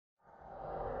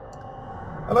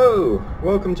Hello,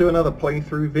 welcome to another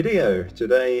playthrough video.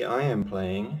 Today I am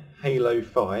playing Halo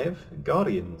 5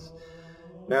 Guardians.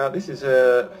 Now this is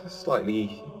a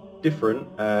slightly different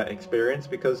experience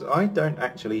because I don't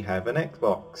actually have an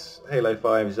Xbox. Halo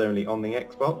 5 is only on the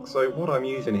Xbox, so what I'm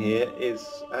using here is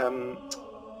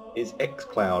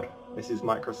XCloud. This is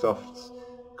Microsoft's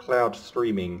cloud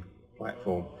streaming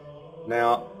platform.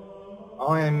 Now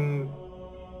I'm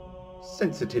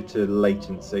sensitive to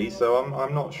latency, so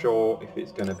I'm not sure if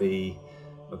it's going to be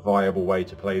a viable way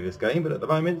to play this game, but at the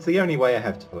moment it's the only way I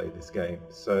have to play this game.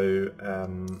 So,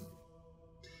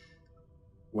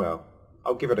 well,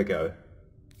 I'll give it a go.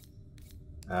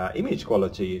 Image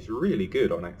quality is really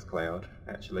good on XCloud,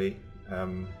 actually.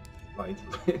 Like,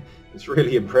 it's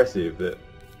really impressive that...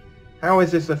 How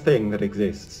is this a thing that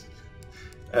exists?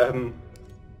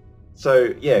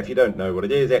 So, yeah, if you don't know what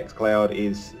it is, XCloud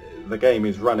is... The game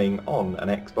is running on an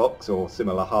Xbox or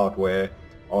similar hardware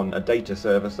on a data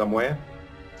server somewhere.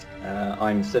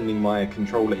 I'm sending my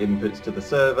controller inputs to the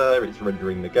server, it's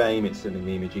rendering the game, it's sending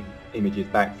the images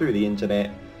back through the internet,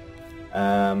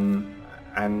 and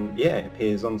yeah, it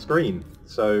appears on screen.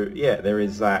 So yeah, there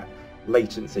is that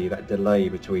latency, that delay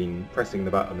between pressing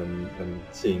the button and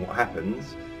seeing what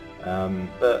happens.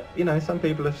 But, you know, some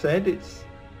people have said it's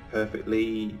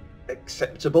perfectly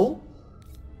acceptable.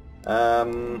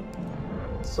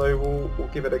 So we'll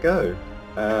give it a go.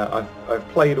 I've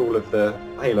played all of the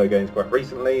Halo games quite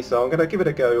recently, so I'm going to give it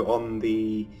a go on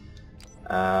the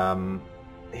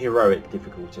heroic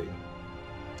difficulty,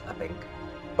 I think.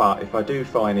 But if I do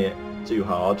find it too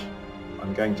hard,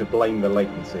 I'm going to blame the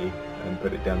latency and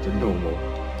put it down to normal.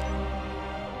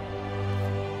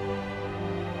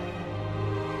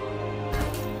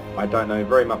 I don't know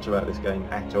very much about this game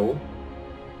at all.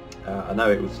 I know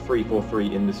it was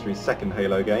 343 Industries' second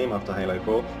Halo game after Halo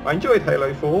 4. I enjoyed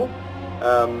Halo 4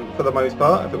 for the most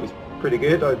part. I thought it was pretty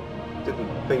good. I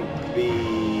didn't think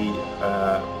the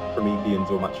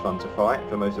Prometheans were much fun to fight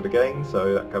for most of the game,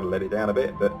 so that kind of let it down a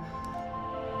bit, but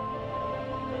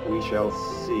we shall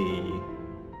see.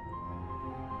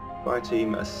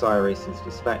 Fireteam Osiris is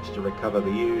dispatched to recover the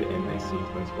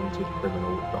UNSC's most wanted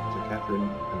criminal, Dr. Catherine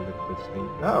and the Christine.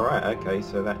 Oh right, okay,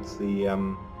 so that's the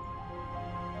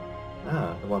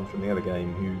the one from the other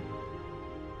game who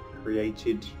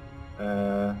created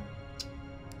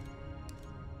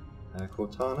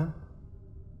Cortana?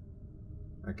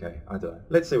 Okay, I don't know.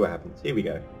 Let's see what happens. Here we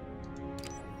go.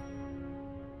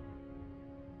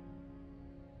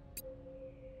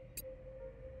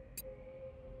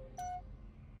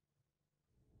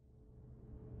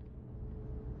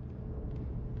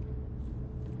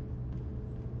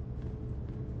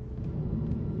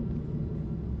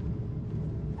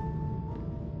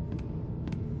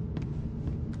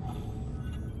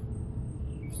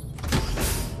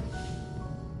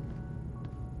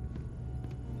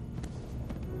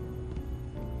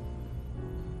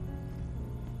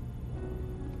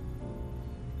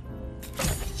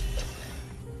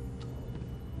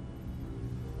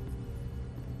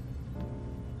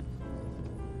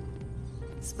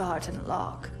 Spartan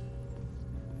Lock.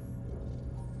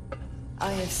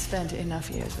 I have spent enough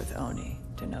years with Oni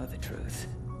to know the truth.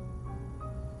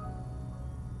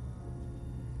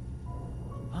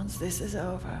 Once this is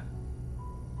over,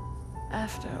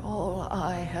 after all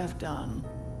I have done,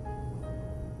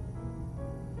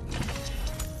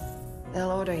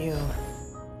 they'll order you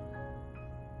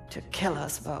to kill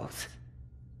us both.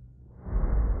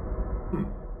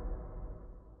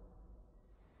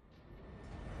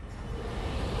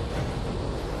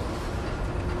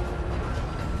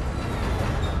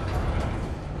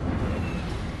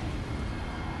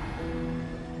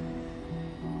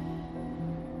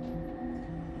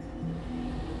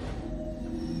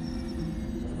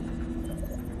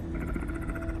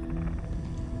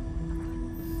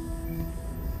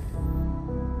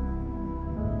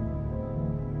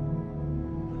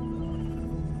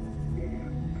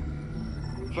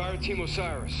 Fireteam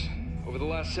Osiris. Over the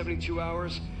last 72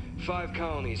 hours, 5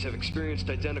 colonies have experienced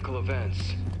identical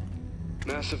events.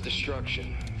 Massive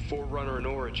destruction, Forerunner in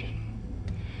origin.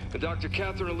 And Dr.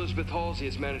 Catherine Elizabeth Halsey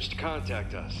has managed to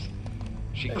contact us.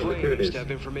 She claims to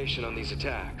have information on these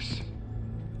attacks.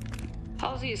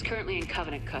 Halsey is currently in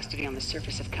Covenant custody on the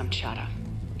surface of Kamchatka.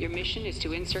 Your mission is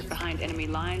to insert behind enemy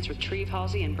lines, retrieve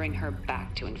Halsey, and bring her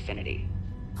back to Infinity.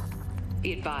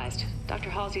 Be advised,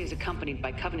 Dr. Halsey is accompanied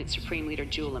by Covenant Supreme Leader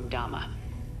Jul 'Mdama.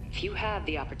 If you have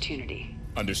the opportunity...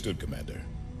 Understood, Commander.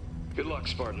 Good luck,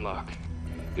 Spartan Lock.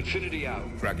 Infinity out.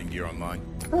 Tracking gear online.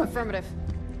 Affirmative.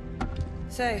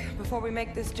 Say, before we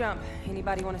make this jump,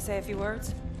 anybody want to say a few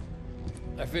words?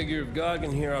 I figure if God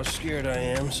can hear how scared I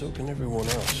am, so can everyone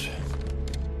else.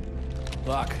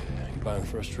 Doc, you buying the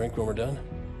first drink when we're done?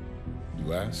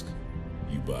 You ask,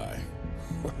 you buy.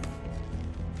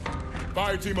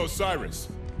 Fire Team Osiris.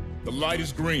 The light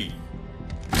is green.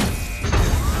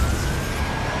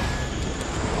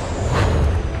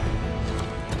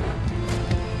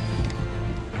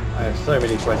 I have so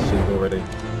many questions already.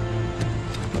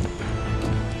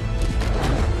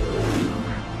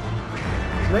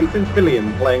 Is Nathan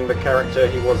Fillion playing the character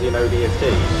he was in ODST?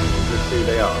 Is this who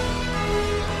they are?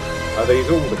 Are these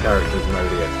all the characters in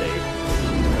ODST?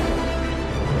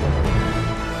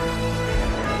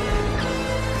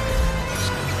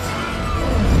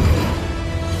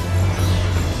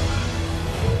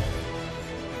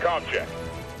 Comm check.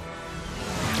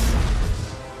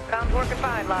 Comms working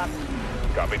fine, Lop.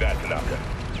 Copy that, Tanaka.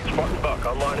 Spartan Buck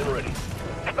online and ready.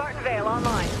 Spartan Vale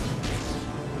online.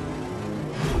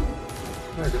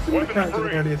 No, does all the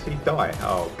characters in ODST die?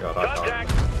 Oh god, I can't.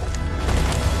 Contact!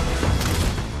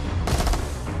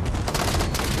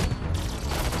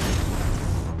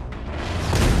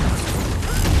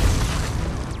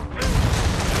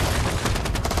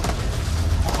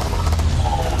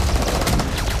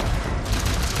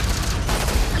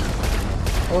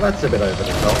 Well, that's a bit over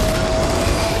the top.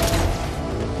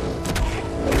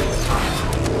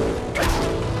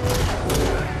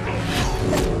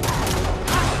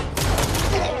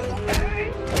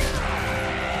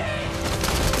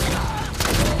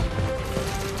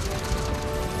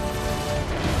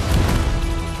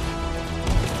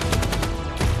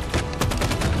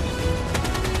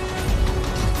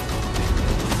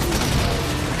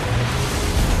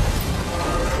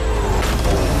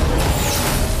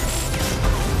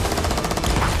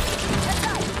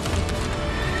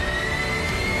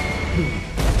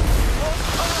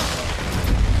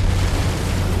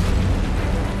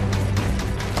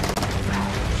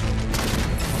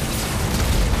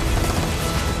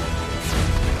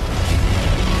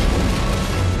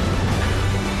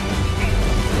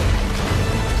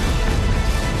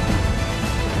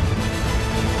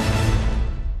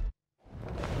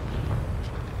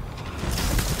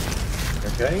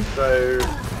 Okay, so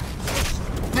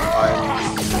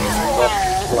I'm not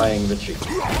playing the cheat.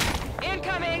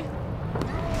 Incoming!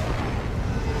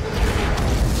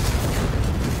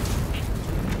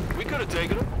 We could have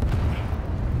taken him.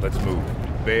 Let's move.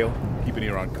 Vale, keep an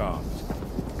ear on comms.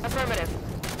 Affirmative.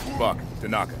 Buck,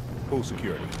 Tanaka, full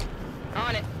security.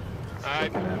 On it.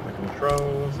 Alright. Checking out the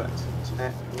controls, that's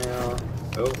attack now.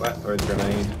 Oh, that throws a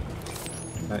grenade.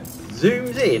 That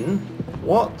zooms in?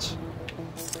 What?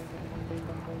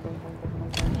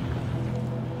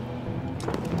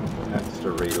 That's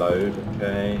to reload,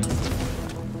 okay.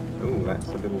 Ooh, that's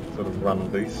a little sort of run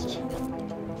boost.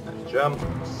 That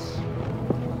jumps.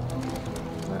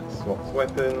 That swaps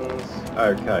weapons.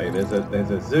 Okay,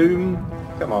 there's a zoom.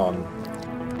 Come on.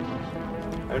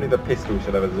 Only the pistol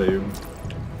should have a zoom.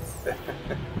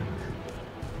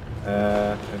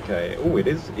 Okay. Oh, it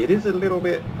is a little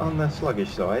bit on the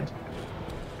sluggish side,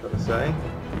 gotta say.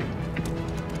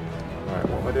 Alright,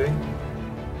 what am I doing?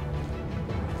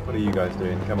 What are you guys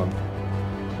doing? Come on.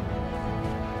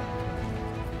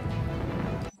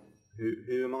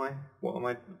 Who am I? What am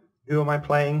I? Who am I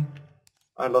playing?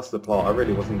 I lost the plot. I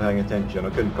really wasn't paying attention. I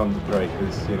couldn't concentrate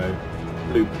because, you know,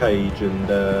 Luke Cage and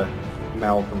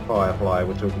Mal from Firefly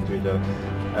were talking to each other.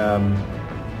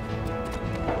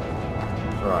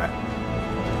 Right.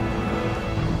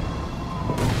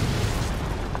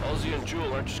 Ozzy and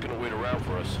Jewel aren't just gonna wait around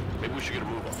for us. Maybe we should get a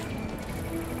move on.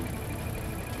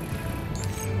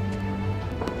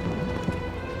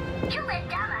 You and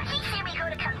Dama, he said we go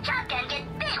to Kamchatka and get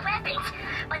big weapons,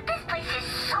 but this place is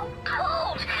so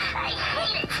cold. I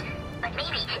hate it. But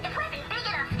maybe if weapons big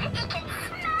enough, it can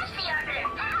smash the arbiter.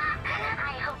 I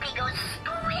hope he goes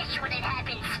squish when it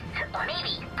happens, or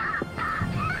maybe pop pop.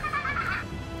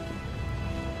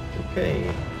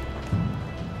 Okay.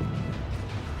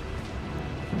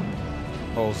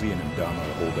 Halsey and Ndama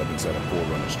are holed up inside a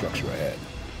Forerunner structure ahead.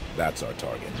 That's our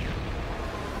target.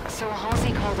 So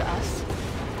Halsey called us?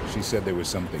 She said there was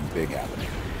something big happening,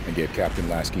 and gave Captain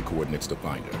Lasky coordinates to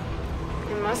find her.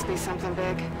 It must be something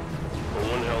big. Well,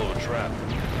 one hell of a trap.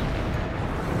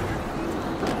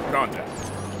 Contact.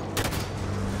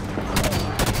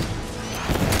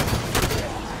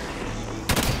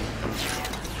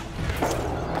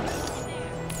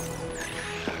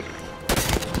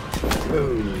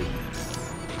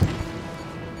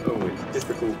 Oh, it's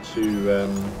difficult to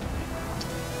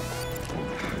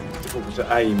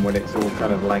aim when it's all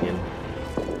kind of lagging.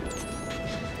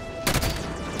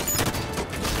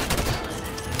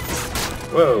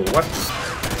 Whoa, what?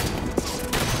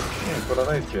 Yeah, what are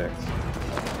those jacks?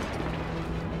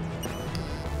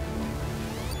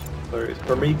 So it's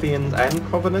Prometheans and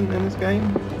Covenant in this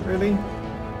game? Really?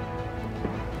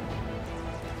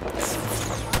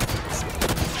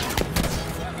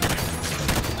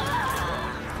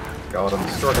 God, I'm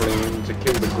struggling to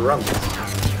kill the grunts.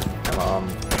 Come on.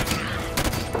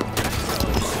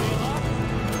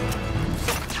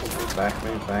 Move back,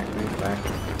 move back, move back.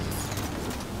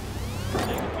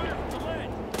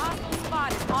 Hostile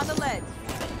spotted on the ledge.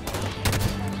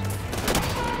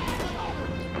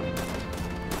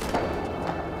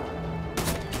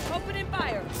 Opening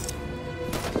fire.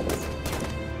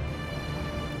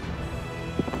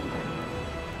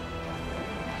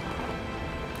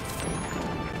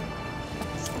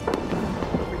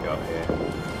 What have we got here?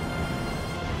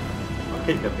 I'll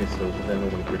keep the pistol because they're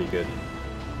normally pretty good.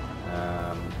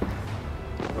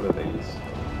 What are these?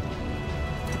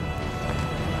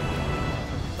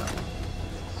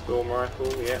 Storm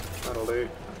rifle, yeah, that'll do.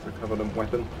 That's a Covenant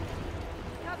weapon.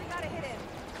 Copy, gotta hit him.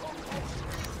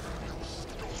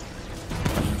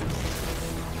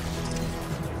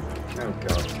 Oh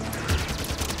god.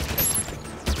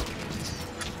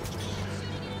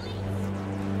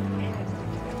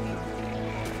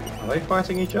 Are they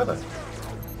fighting each other?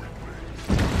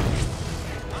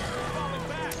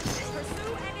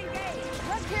 Pursue and engage.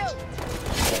 One kill.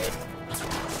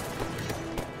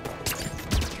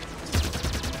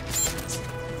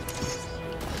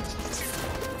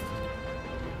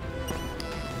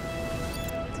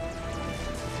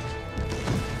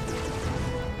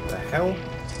 The hell?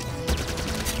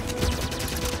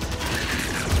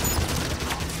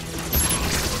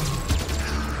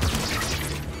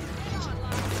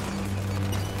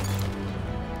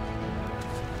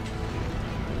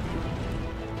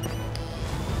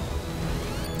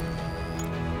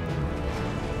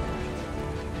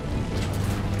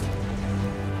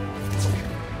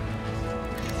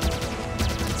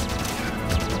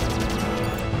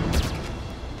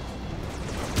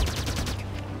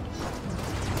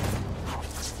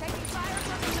 Taking fire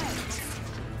from the ledge.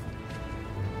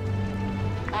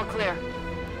 All clear.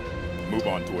 Move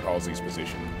on toward Halsey's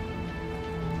position.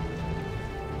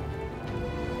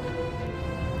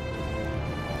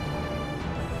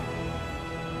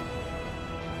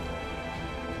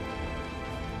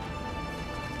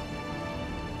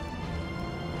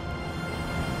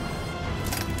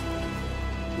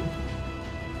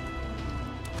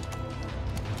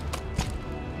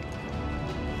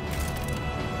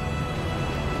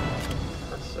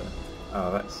 Oh,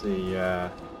 that's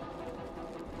the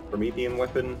Promethean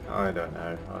weapon? I don't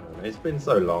know. It's been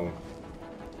so long.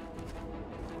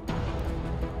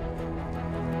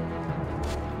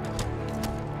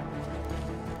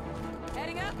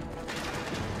 Heading up.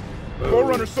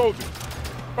 Forerunner soldiers!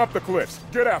 Up the cliffs!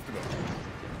 Get after them!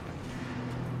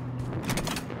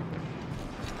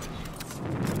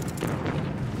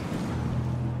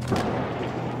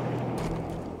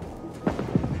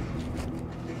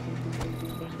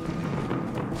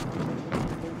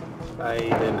 A,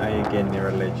 then A again near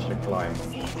a ledge to climb. I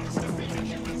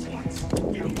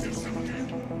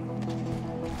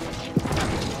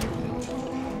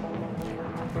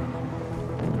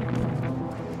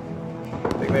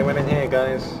think they went in here,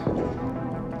 guys.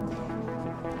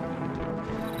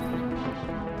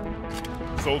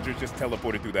 Soldiers just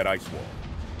teleported through that ice wall.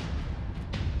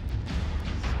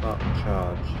 Start and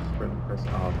charge. Sprint and press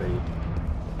RB.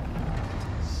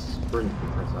 Sprint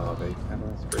and press RB. How do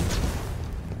I sprint?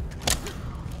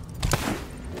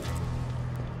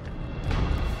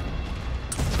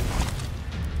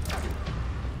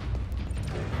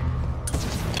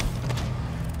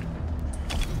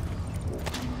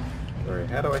 Sorry,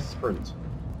 how do I sprint?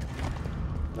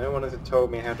 No one has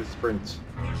told me how to sprint.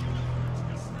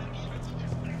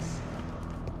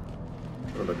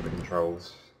 Have a look at the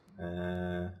controls.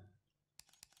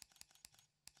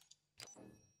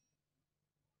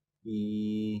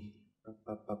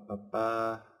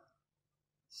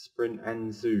 Sprint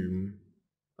and zoom.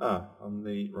 Ah, on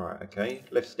the right, okay.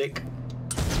 Left stick.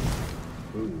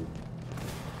 Ooh.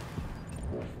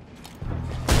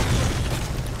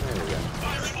 There we go.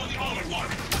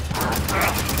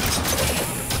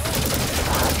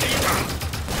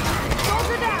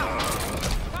 Soldier down.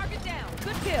 Target down.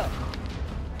 Good kill.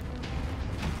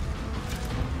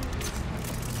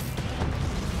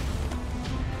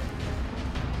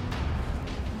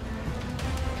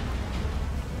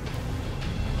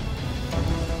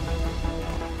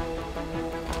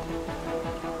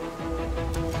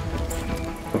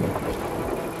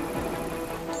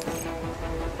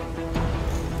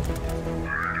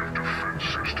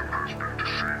 System has been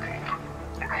disabled,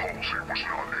 but Halsey was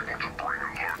not able to bring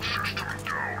alert system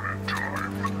down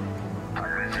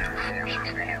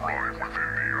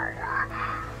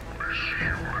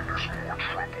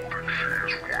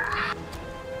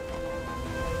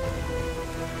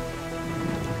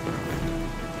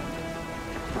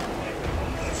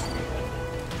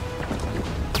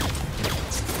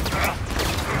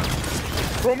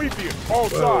Prometheus, all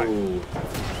sides.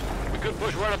 We could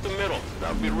push right up the middle.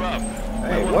 That would be rough.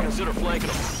 Hey, I want what? to consider flanking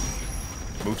them.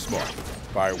 Move smart.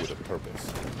 Fire with a purpose.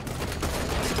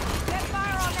 Get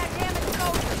fire on that damaged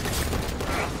soldier!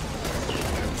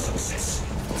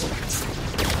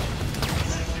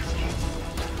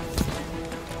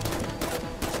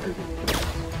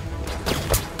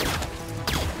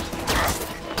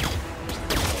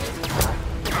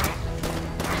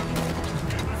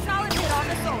 Solid hit on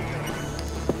the soldier.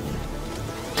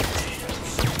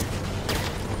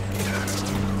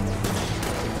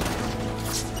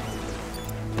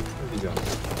 Where's he gone?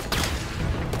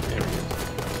 There he is.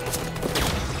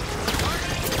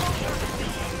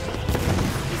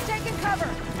 He's taking cover.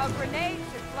 A grenade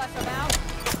should flush him out.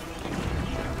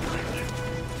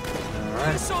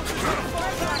 Alright.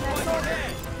 Fire on that soldier.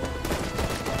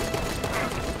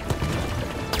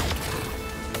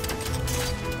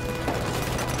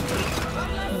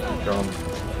 Gone.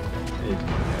 He's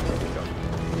gone.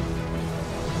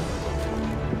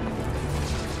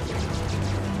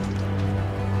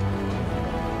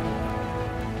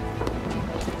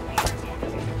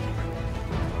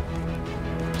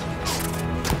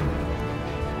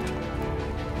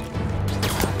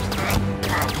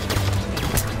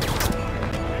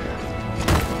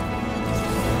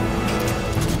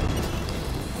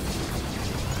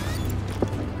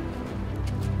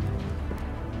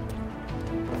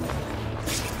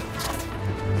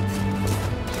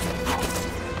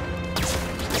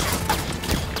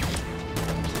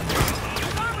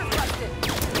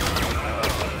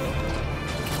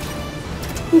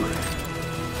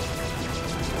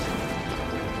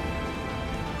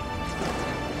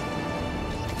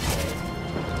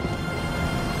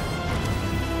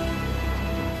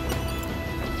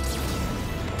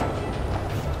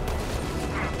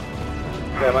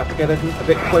 Okay, I'm about to get a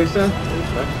bit closer.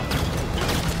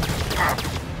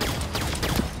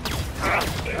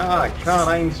 Ah, I can't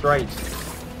aim straight.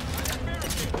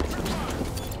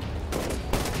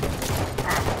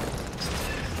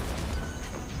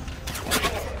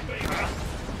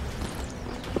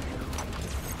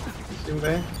 You still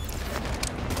there?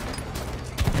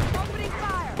 Opening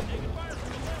fire.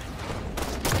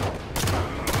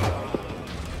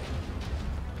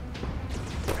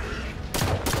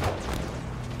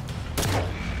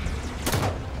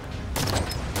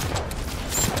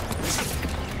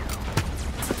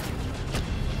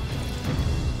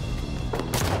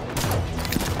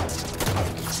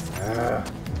 Ah,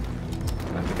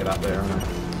 I have to get up there, aren't I?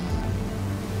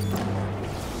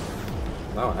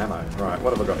 No ammo. Right,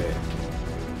 what have I got here?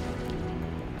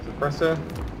 Suppressor.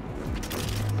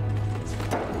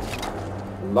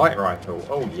 Light rifle.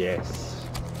 Oh yes.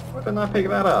 Why didn't I pick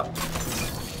that up?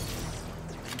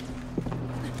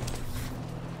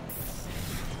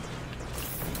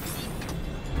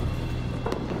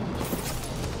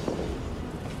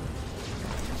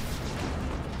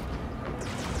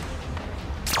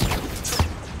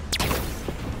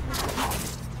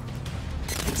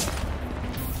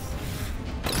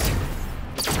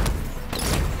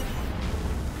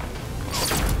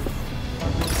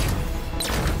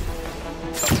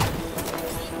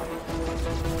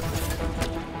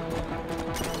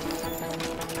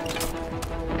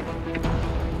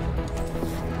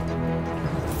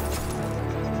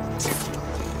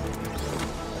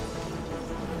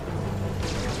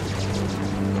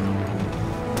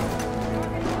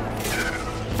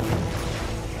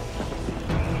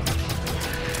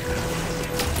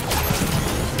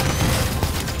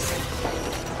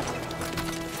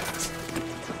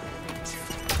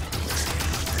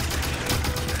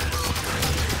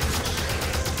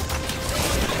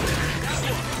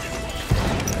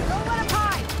 Don't let him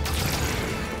hide.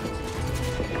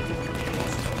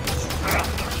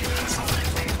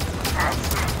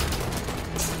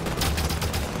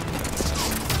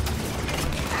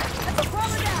 Let's throw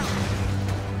him down.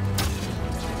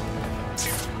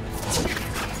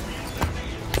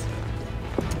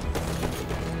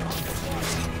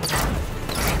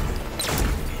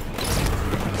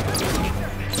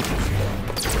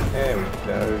 There we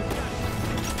go.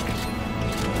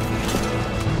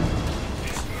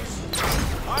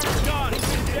 Armor's gone.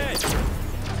 He's dead.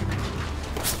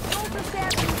 Soldier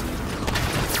down.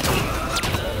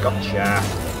 Gotcha.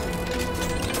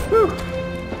 Whew.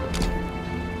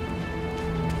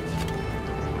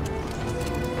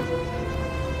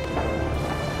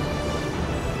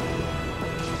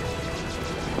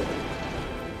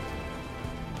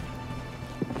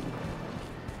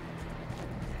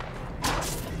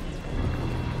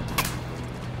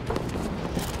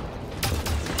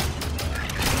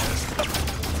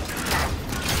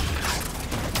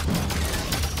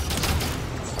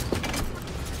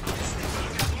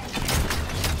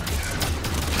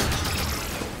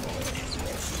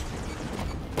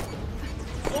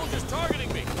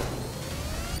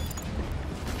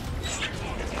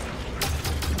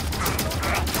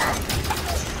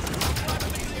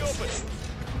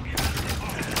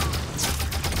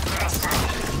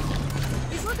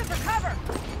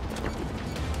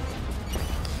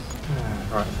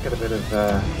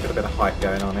 got a bit of height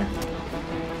going on here.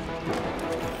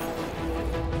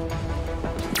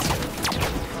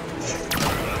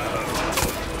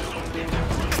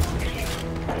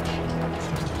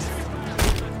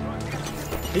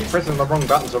 Keep pressing the wrong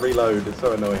button to reload, it's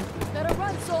so annoying. Better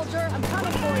run, soldier. I'm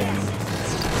coming for you.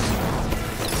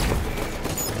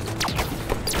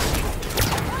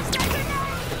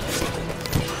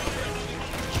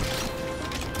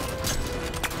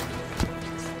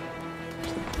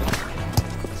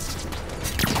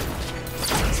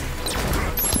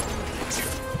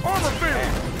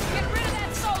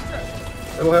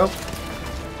 Little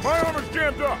help? My armor's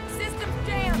jammed up! System's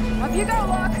jammed! Up you go,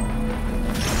 Locke!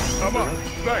 I'm up.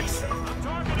 Thanks.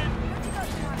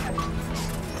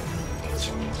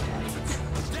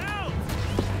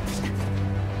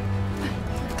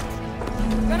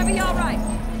 Gonna be all right.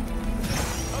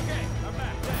 Okay, I'm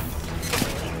back.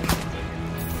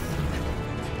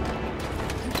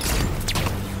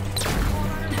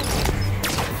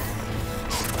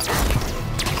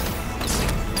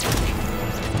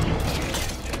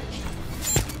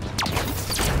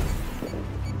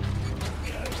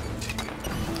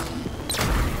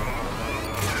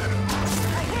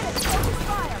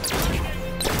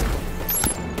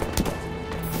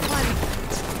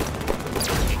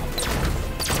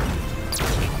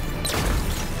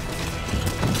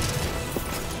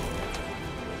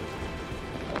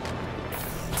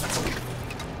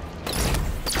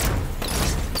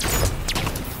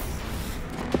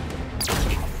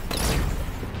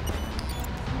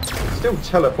 Still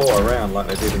teleport around like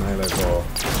they did in Halo 4.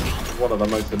 One of the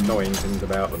most annoying things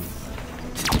about them.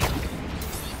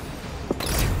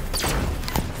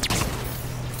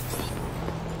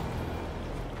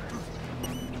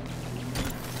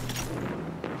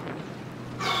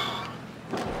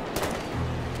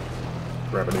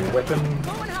 Grab a new weapon.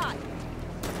 Going hot.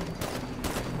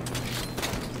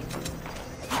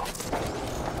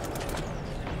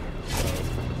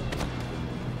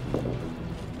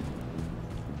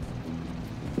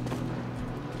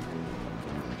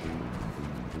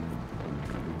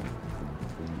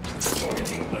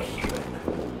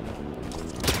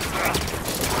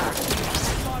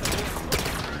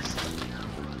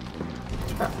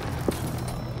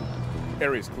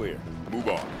 Area's clear. Move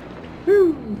on.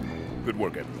 Whew. Good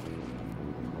work, everyone.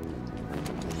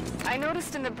 I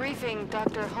noticed in the briefing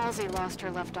Dr. Halsey lost her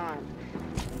left arm.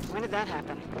 When did that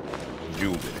happen?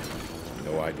 Jewel did it.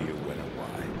 No idea when or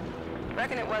why.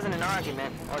 Reckon it wasn't an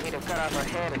argument, or he'd have cut off her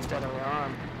head instead of her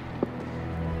arm.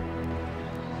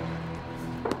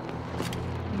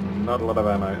 Not a lot of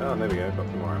ammo. Oh, there we go. Got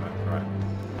some more ammo. Right.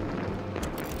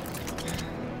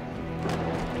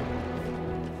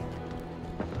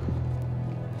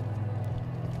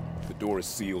 The door is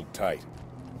sealed tight.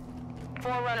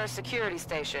 Forerunner security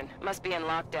station. Must be in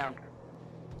lockdown.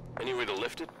 Any way to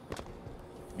lift it?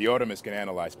 The Artemis can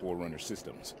analyze Forerunner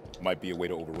systems. Might be a way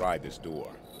to override this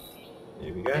door.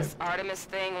 Here we go. This Artemis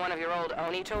thing one of your old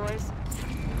Oni toys?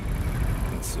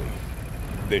 Let's see.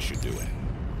 This should do it.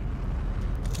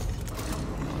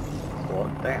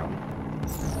 Squat down.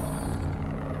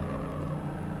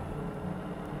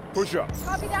 Push up.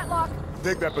 Copy that, Locke.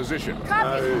 Take that position.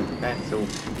 Copy. No, cancel.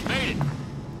 Made it!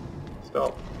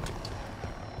 Stop.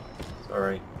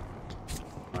 Sorry.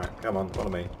 Alright, come on, follow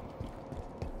me.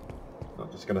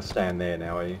 Not just gonna stand there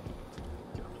now, are you?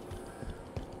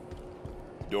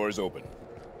 Door's open.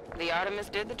 The Artemis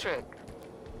did the trick.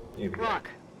 Here we go. Locke,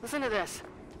 listen to this.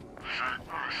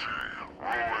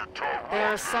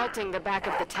 They're assaulting the back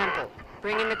of the temple.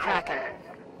 Bring in the Kraken.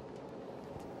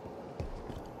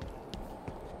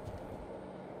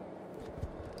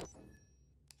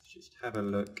 Just have a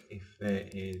look if there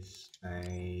is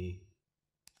a...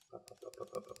 That's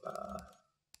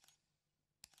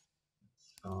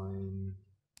fine.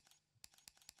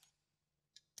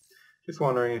 Just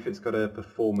wondering if it's got a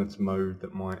performance mode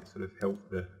that might sort of help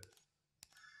the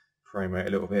frame rate a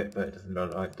little bit, but it doesn't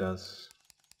look like it does.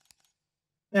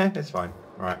 Yeah, it's fine.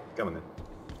 Alright, come on then.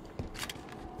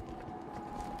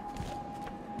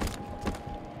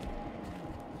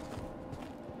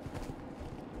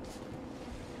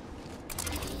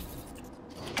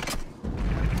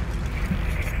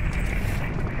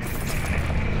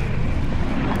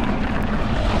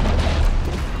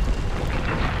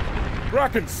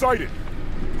 Kraken sighted!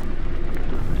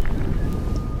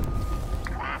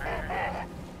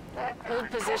 Hold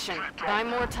position. Buy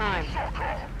more time.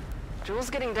 Jewel's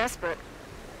getting desperate.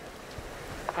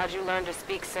 How'd you learn to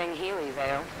speak Sangheili,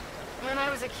 Vale? When I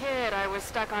was a kid, I was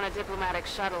stuck on a diplomatic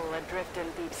shuttle adrift in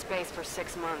deep space for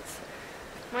 6 months.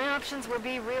 My options were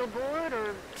be real bored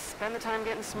or spend the time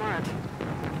getting smart.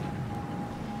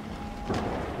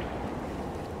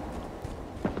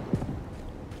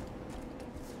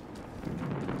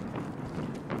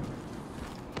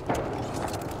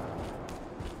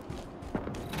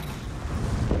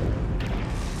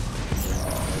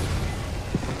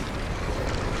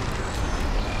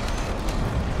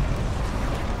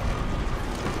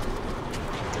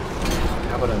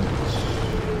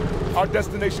 Our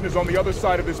destination is on the other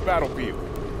side of this battlefield.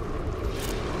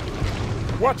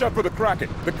 Watch out for the Kraken.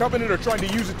 The Covenant are trying to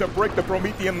use it to break the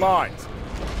Promethean lines.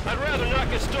 I'd rather not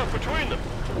get stuck between them.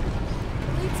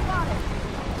 Lead spotted.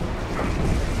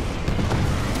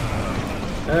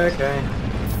 Okay.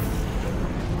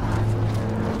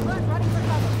 Run, running for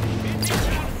cover.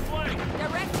 Flank.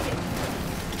 Directing it.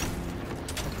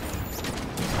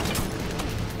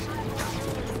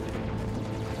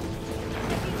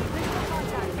 Visual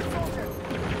contact. Soldier.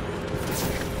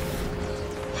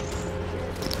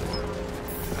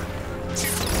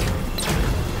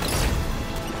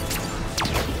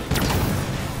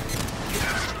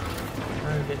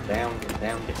 Oh, get down, get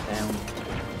down, get down.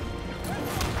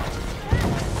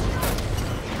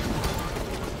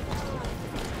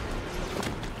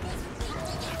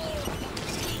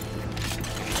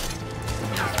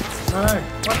 No,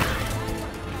 what?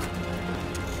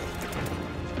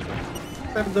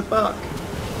 Grab the buck.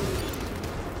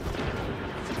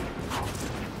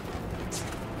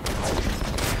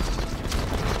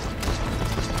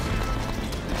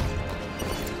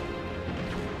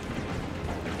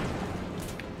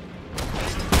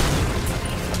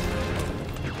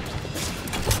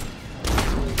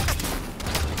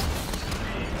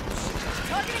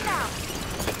 Targeting now.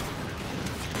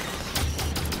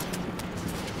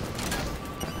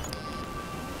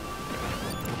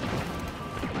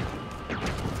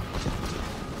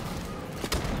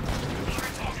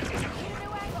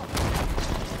 New angle.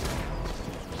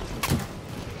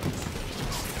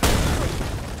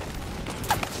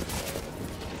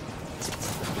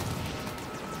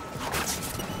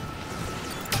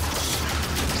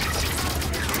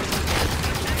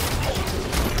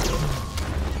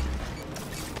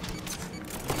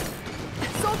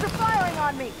 Soldier firing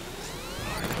on me.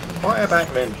 Fire back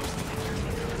then.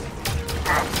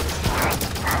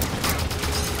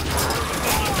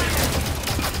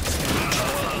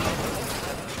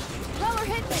 Color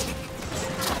hit me.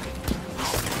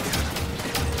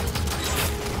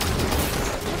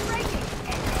 It's breaking.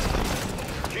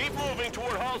 Keep moving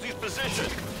toward Halsey's position.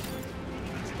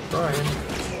 Brian.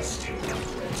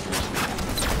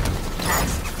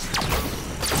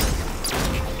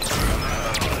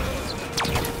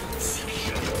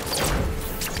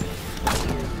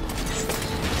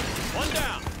 One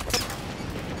down.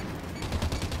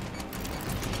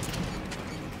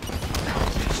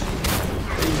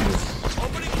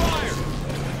 Opening fire.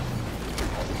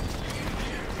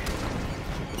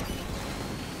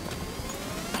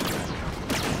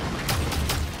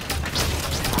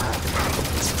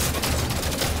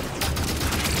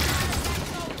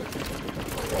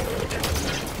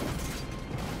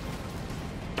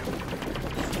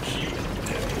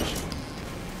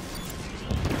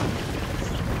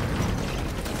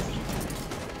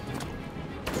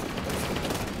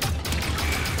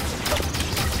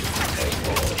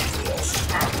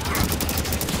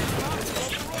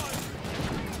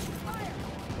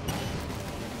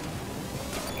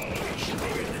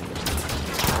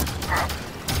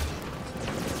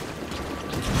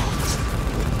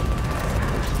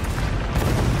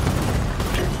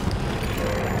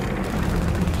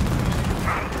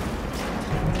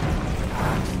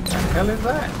 Hell is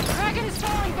that? Kraken is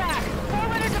falling back.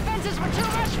 Forerunner defenses were too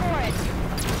much for it.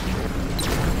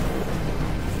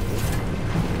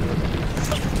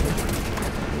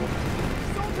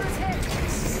 Soldiers hit.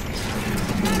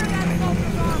 Better that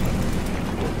soldier's armor.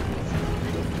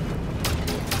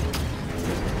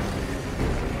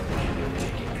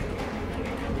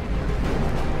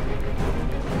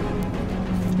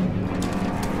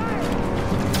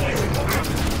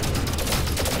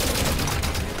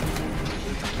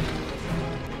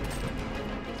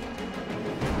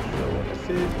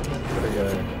 Where'd it go?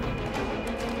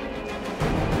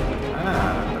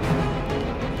 Ah.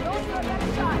 Go for a better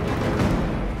shot.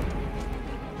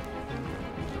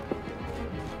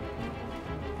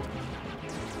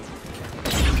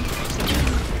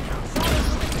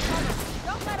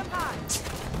 Don't let him hide.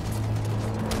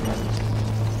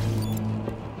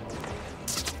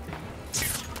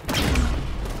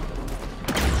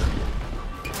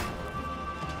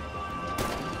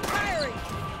 Firing.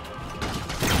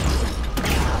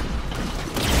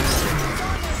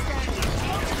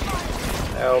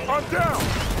 Help. I'm down!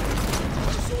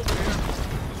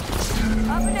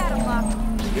 Up and at him, Locke.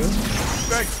 You?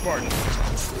 Thanks, Spartan.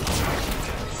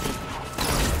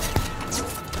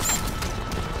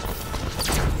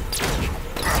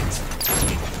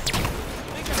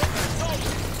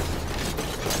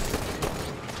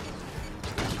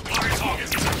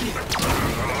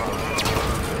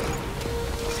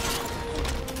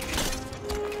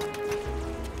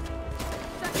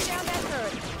 Shutting down that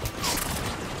turret.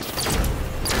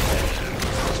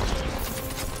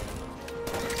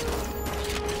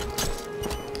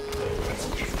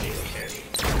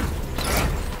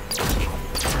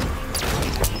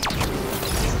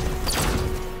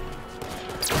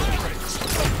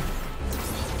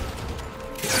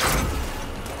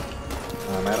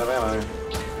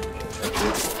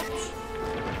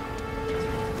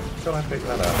 pick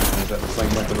that up? Is that the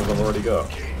same weapon as I've already got?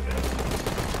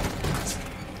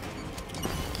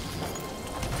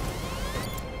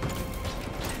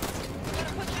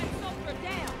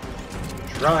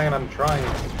 I'm trying.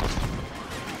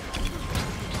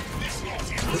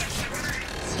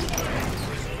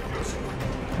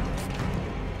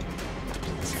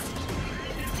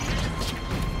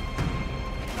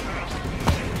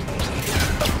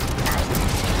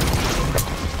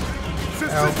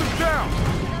 System down.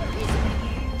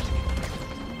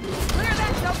 Clear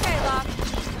that's okay, Locke.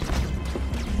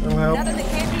 That'll help. Nothing that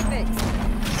can't be fixed.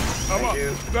 I'm up. you.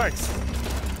 Thanks.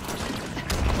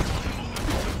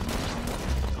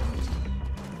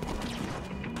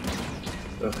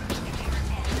 Ugh.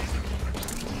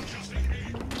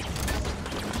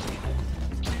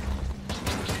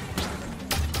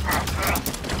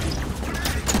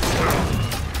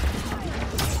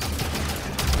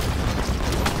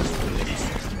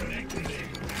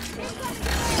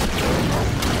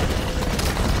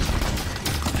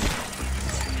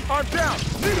 I'm down.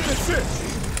 Need an assist.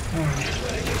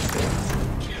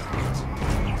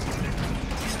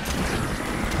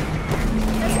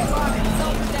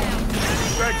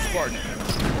 Thanks, partner.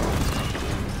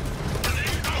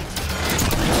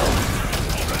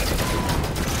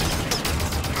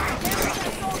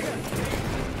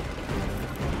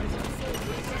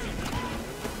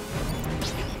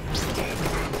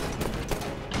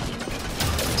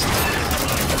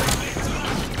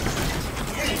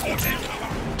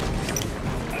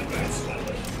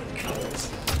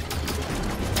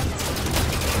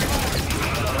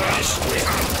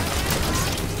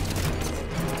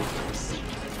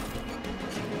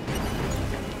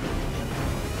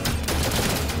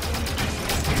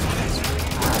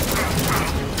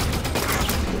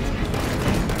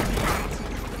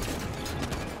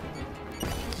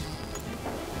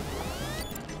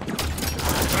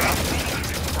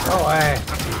 Oh, hey.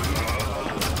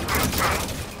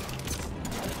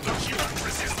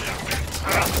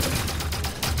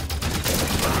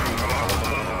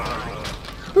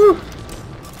 Whew.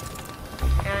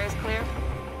 Area's clear.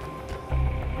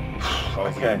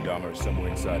 Halsey and Dahmer are somewhere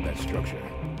inside that structure.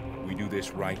 We do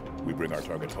this right, we bring our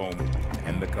targets home, and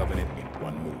end the Covenant in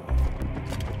one move.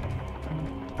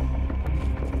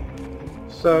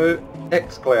 So,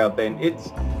 XCloud then,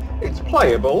 it's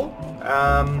playable,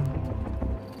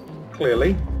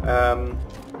 clearly.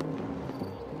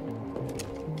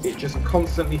 It just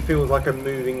constantly feels like I'm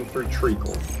moving through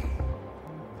treacle.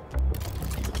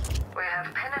 We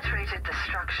have penetrated the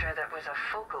structure that was a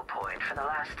focal point for the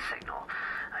last signal.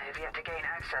 I have yet to gain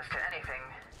access to anything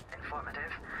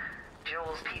informative.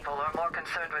 Jules' people are more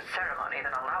concerned with ceremony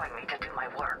than allowing me to do my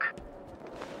work.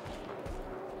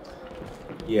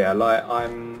 Yeah, like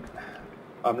I'm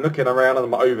looking around and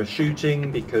I'm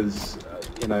overshooting because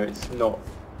you know, it's not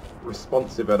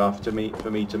responsive enough to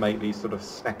for me to make these sort of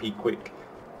snappy, quick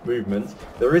movements.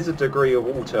 There is a degree of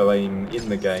auto aim in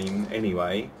the game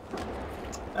anyway,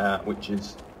 which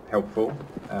is helpful,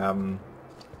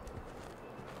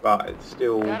 but it's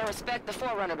still. Gotta respect the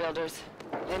Forerunner builders.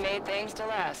 They made things to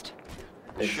last.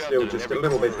 It's still just a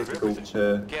little bit difficult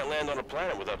to Can't land on a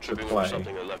planet without tripping play. over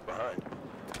something they left behind.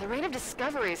 The rate of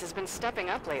discoveries has been stepping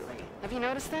up lately. Have you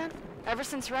noticed that? Ever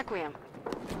since Requiem.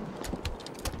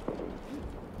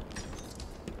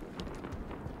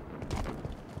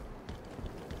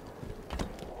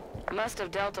 Must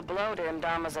have dealt a blow to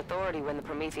Imdama's authority when the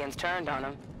Prometheans turned on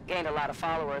him. Gained a lot of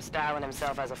followers, styling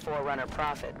himself as a Forerunner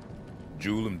prophet.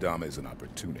 Jul Imdama is an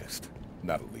opportunist,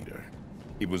 not a leader.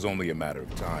 It was only a matter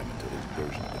of time until his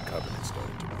version of the Covenant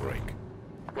started to break.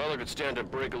 Well, it could stand to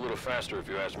break a little faster if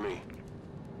you ask me.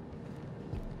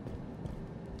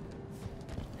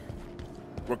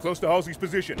 We're close to Halsey's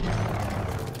position.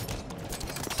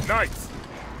 Nice!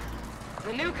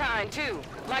 The new kind, too.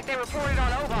 Like they reported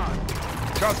on Oban.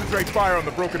 Concentrate fire on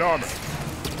the broken armor.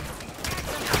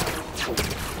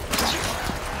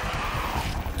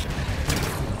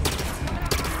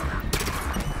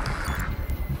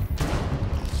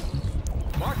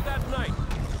 Mark that night.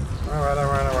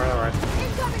 Alright.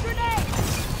 Incoming grenade!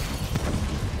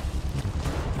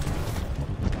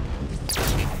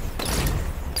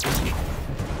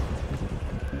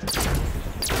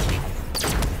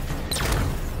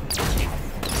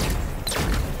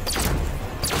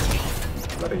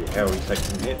 Bloody hell, he's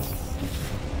taking hits.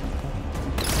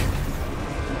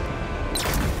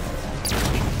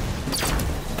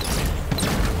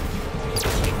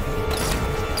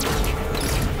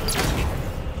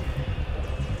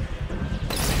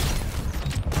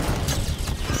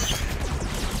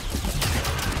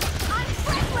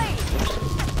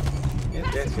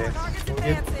 Yes. Well,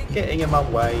 you're getting in my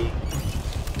way.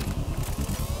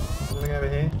 anything over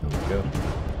here? Oh god.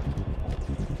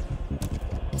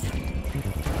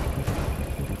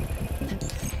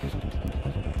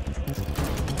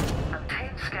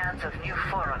 Obtained scans of new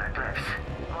Forerunner glyphs.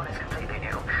 One is completely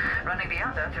new. Running the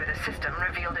other through the system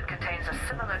revealed it contains a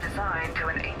similar design to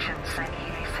an ancient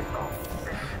Sangheili symbol.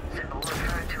 This symbol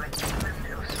referred to a demon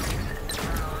whose recent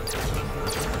found.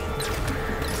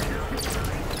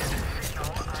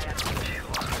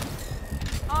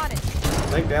 On it!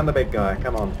 Take down the big guy,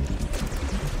 come on.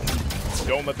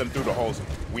 Don't let them through the Halsey.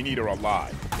 We need her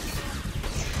alive.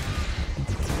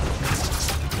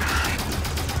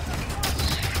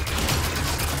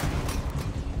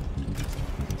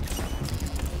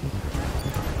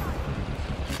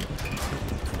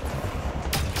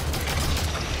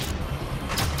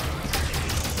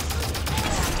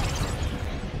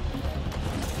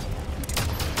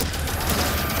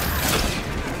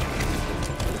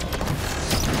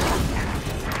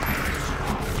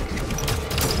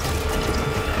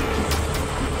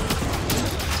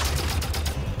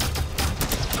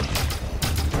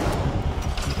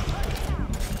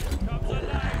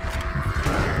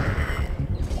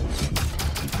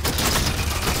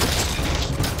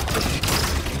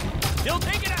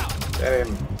 Get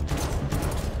him.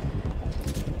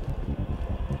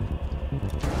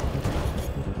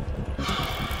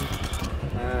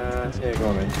 Yeah, go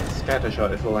on then.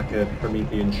 Scattershot is like a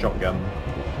Promethean shotgun.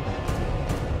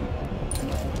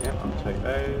 Yep, I'll take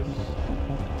those.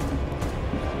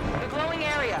 The glowing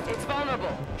area, it's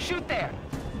vulnerable. Shoot there.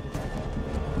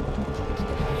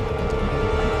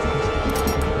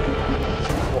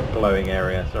 What glowing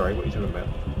area? Sorry, what are you talking about?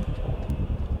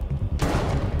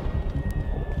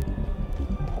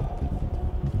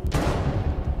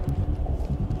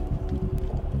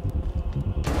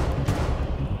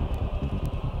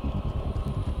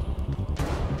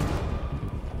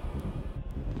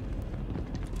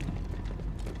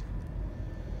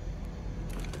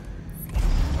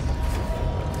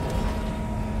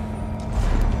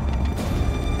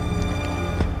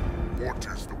 What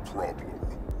is the problem?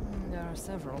 There are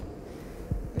several.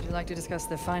 Would you like to discuss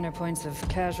the finer points of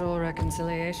casual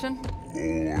reconciliation?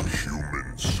 More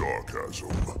human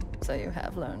sarcasm. So you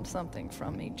have learned something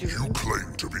from me, Jude. You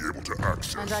claim to be able to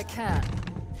access... And I can.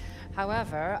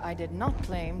 However, I did not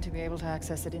claim to be able to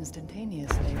access it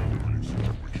instantaneously. No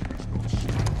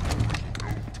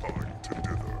time to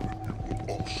dither. You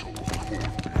will also accord me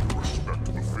respect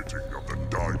befitting of the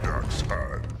Dynac's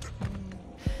hand.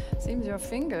 Seems your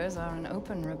fingers are an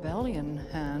open rebellion,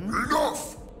 Han.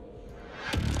 Enough!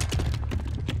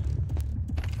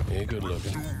 Yeah, good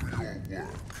looking. Do your work.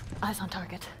 Eyes on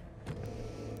target.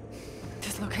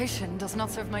 This location does not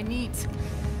serve my needs.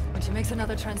 When she makes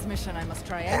another transmission, I must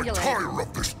I triangulate. tire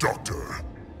of this, Doctor.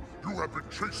 You have been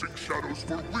chasing shadows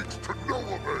for weeks to no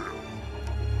avail.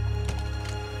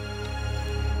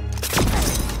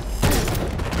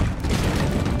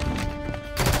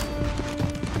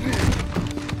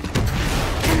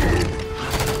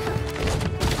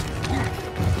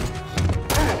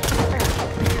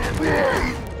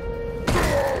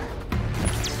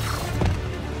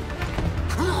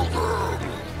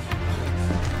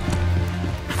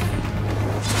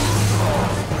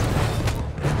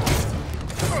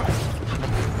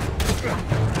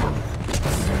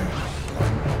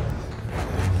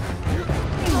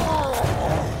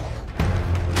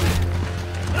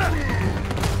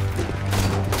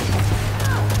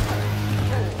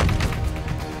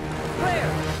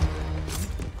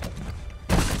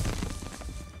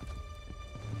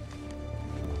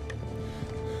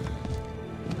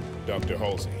 Dr.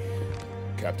 Halsey,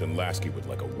 Captain Lasky would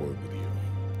like a word with you.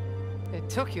 It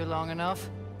took you long enough.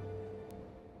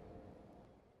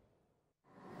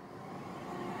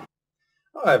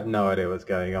 I have no idea what's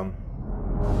going on.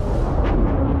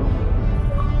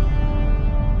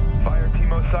 Fire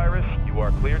Team Osiris, you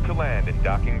are cleared to land in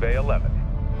Docking Bay 11.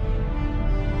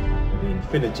 The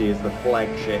Infinity is the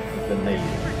flagship of the Navy.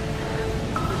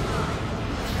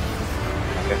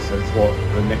 I guess that's what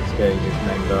the next game is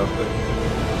named after.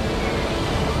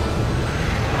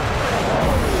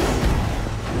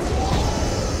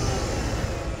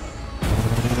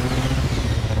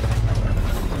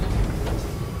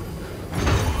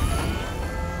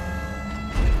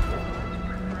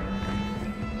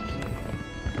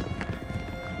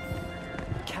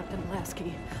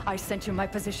 I sent you my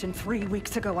position 3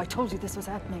 weeks ago. I told you this was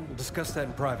happening. We'll discuss that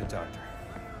in private, Doctor.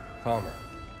 Palmer.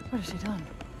 What has she done?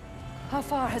 How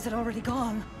far has it already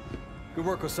gone? Good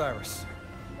work, Osiris.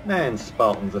 Man,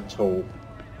 Spartans are tall.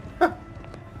 What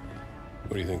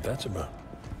do you think that's about?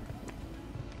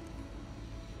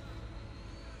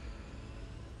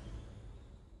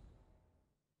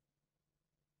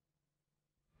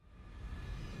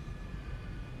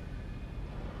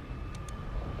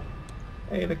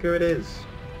 Hey, look who it is.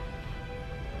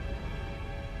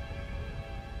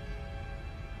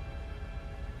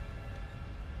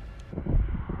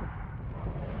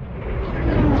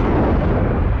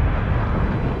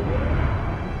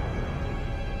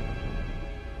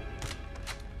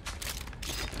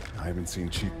 I haven't seen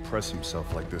Chief press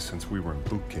himself like this since we were in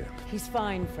boot camp. He's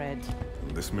fine, Fred.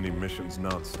 And this many missions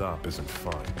non-stop isn't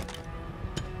fun.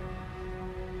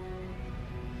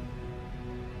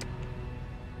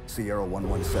 Sierra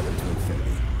 117 to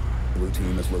Infinity. Blue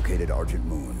team has located Argent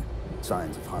Moon.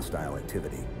 Signs of hostile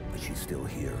activity, but she's still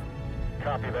here.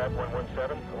 Copy that,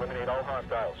 117. Eliminate all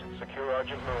hostiles. Secure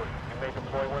Argent Moon. You may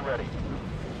deploy when ready.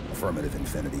 Affirmative,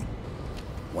 Infinity.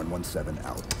 117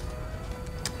 out.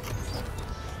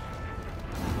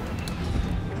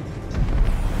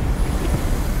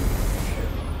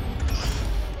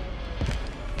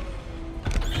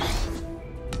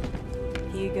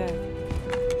 Here you go.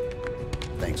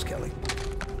 Thanks, Kelly.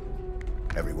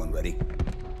 Everyone ready?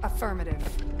 Affirmative.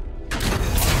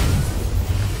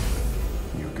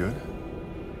 You good?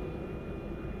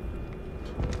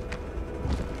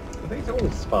 Are these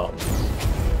all Spartans?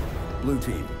 Blue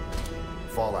team,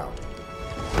 fall out.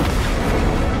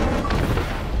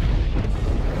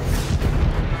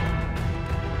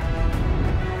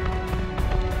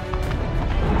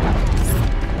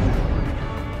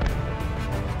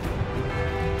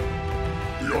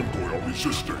 The Envoy are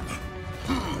resisting.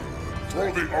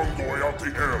 Throw the Envoy out the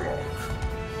airlock.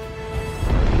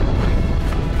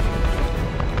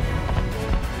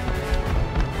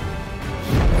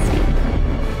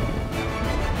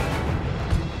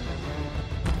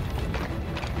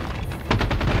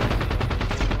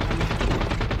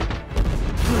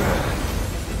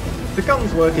 The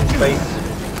guns work in space.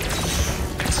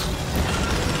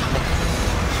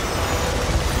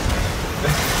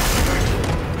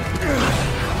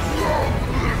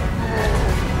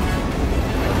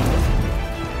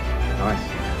 Nice.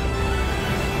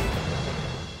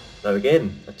 So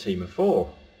again, a team of 4.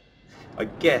 I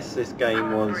guess this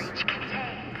game was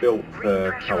built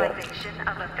for co-op.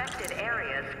 Of affected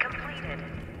areas completed.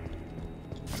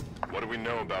 What do we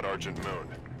know about Argent Moon?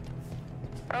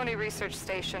 Only research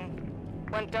station.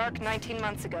 Went dark 19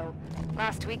 months ago.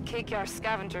 Last week, KKR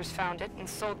scavengers found it and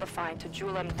sold the find to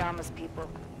Jula Mdama's people.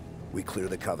 We clear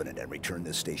the Covenant and return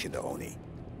this station to Oni.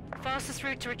 Fastest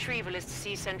route to retrieval is to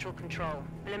seize central control.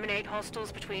 Eliminate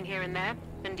hostiles between here and there,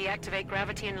 and deactivate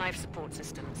gravity and life support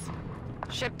systems.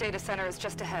 Ship data center is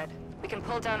just ahead. We can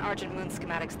pull down Argent Moon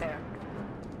schematics there.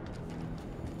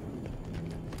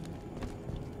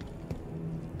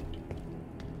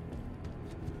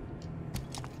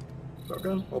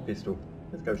 Shotgun or pistol?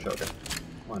 Let's go shotgun.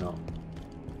 Why not?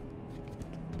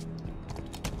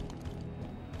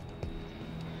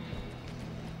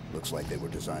 Looks like they were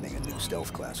designing a new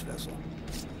stealth class vessel.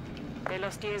 They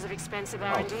lost years of expensive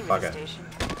R&D with bugger. the station.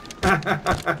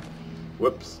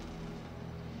 Whoops.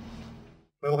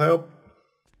 Little help.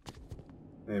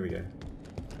 There we go.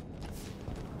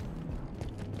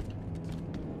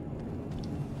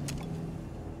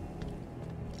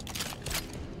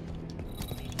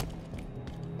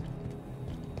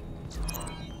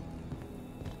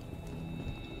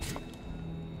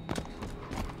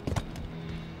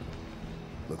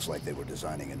 Looks like they were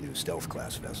designing a new stealth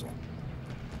class vessel.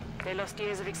 They lost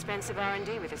years of expensive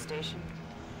R&D with the station.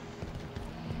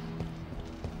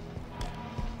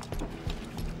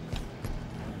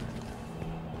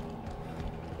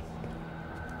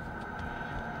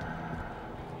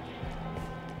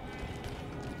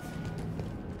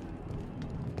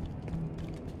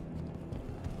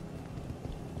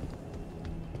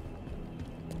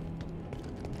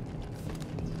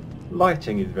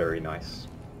 Lighting is very nice.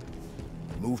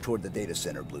 Move toward the data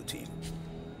center, Blue team.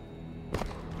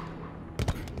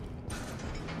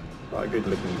 Quite a good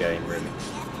looking game, really.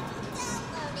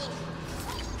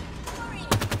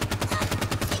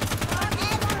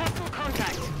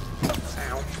 Contact.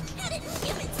 Ow.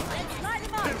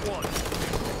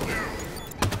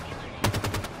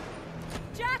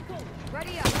 Jackal,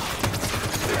 ready up.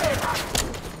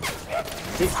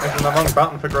 Keep pressing the wrong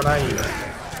button for grenades.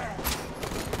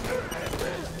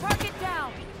 Target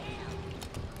down.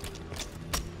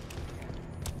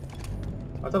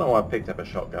 I don't know why I picked up a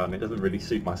shotgun. It doesn't really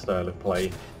suit my style of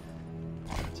play.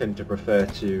 I tend to prefer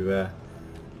to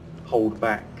hold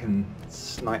back and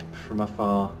snipe from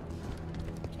afar.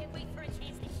 Can't wait for a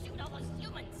chance to shoot all those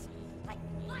humans. Like,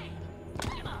 blam!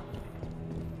 Light 'em up!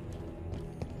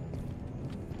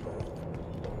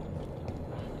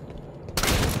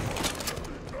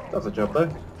 Does a job though.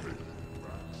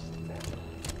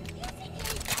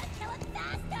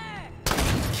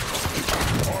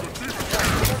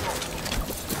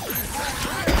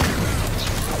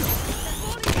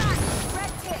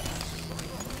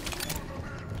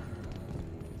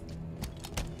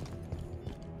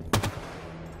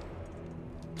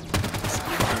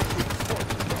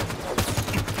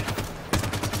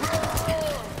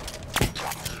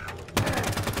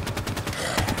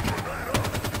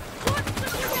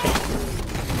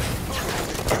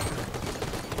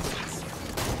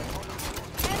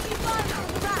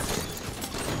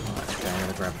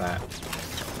 grab that.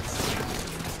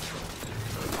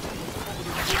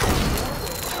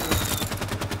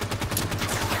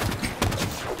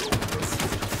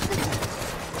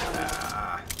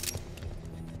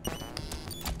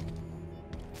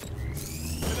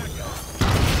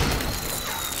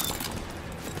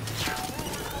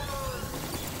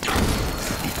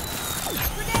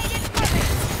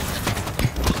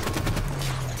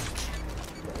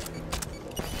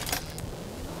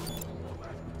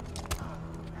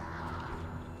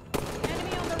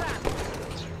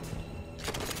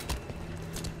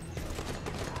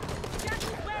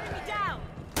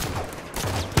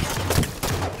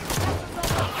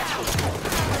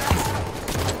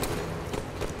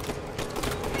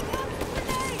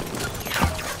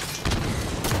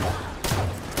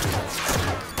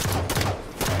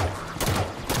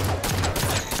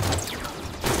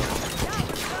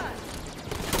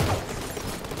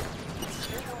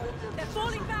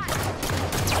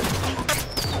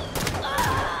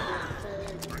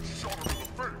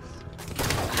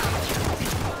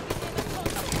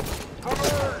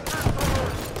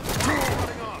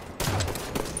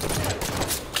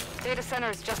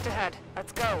 Center's just ahead.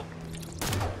 Let's go.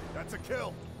 That's a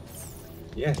kill.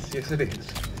 Yes, yes it is.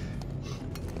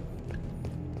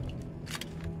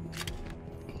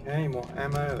 Okay, more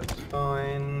ammo, that's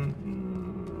fine.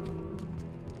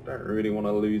 Don't really want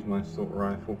to lose my assault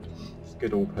rifle. It's a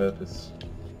good all-purpose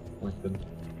weapon.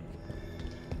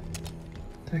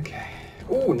 Okay.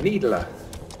 Oh, needler!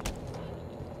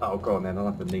 Oh, go on then, I'll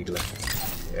have the needler.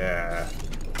 Yeah.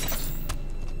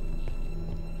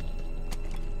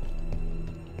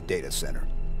 Data center.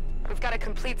 We've got a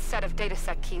complete set of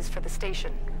datasec keys for the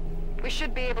station. We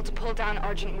should be able to pull down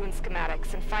Argent Moon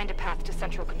schematics and find a path to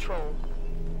central control.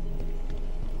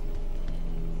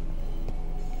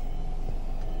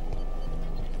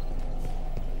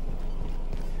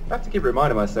 I have to keep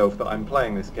reminding myself that I'm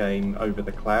playing this game over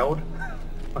the cloud.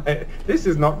 This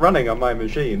is not running on my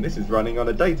machine, this is running on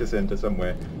a data center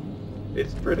somewhere.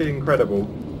 It's pretty incredible.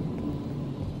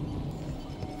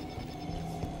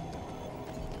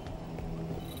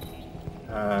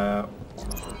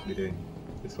 What should we be doing?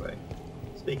 This way.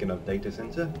 Speaking of data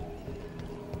center.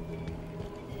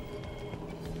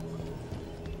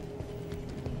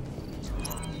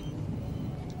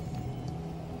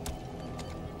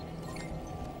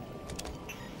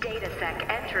 DataSec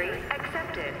entry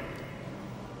accepted.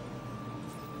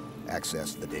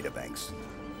 Access the databanks.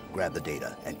 Grab the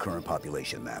data and current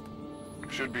population map.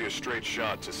 Should be a straight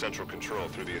shot to central control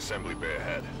through the assembly bay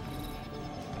ahead.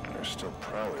 There's still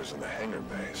prowlers in the hangar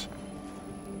bays.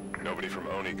 Nobody from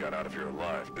Oni got out of here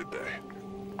alive, did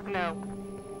they? No.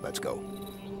 Let's go.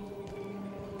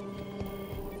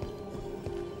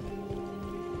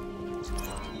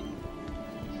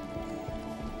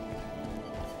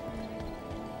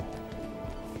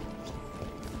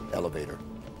 Elevator.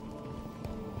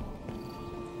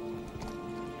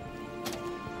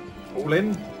 All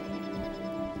in?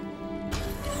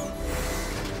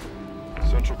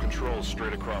 Central control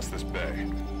straight across this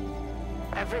bay.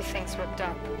 Everything's ripped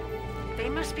up. They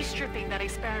must be stripping that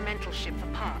experimental ship for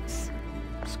parts.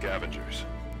 Scavengers,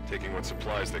 taking what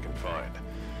supplies they can find.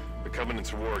 The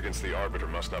Covenant's war against the Arbiter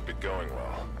must not be going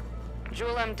well.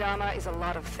 Jul Dama is a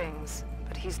lot of things,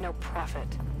 but he's no prophet.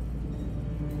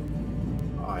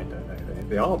 I don't know.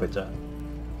 The Arbiter.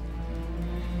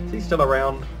 Is he still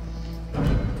around?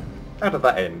 How did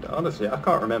that end? Honestly, I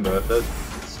can't remember. The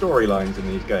storylines in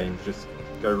these games just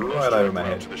go right over my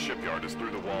head. The shipyard is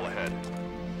through the wall ahead.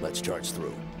 Let's charge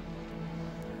through.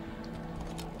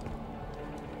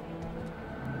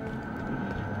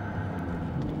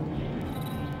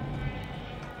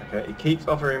 Okay, he keeps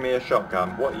offering me a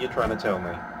shotgun. What are you trying to tell me?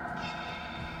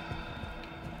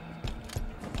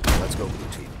 Let's go, blue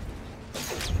team.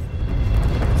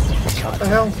 What the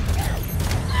hell?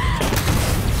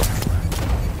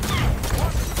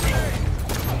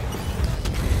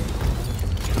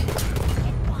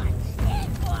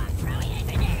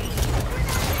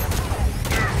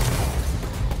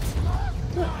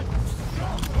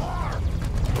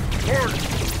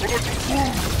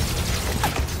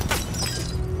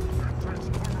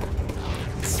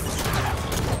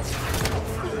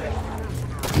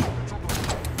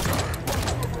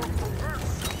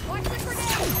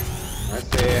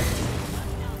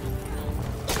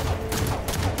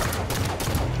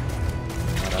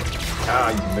 Ah,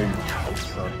 you moved. Oh,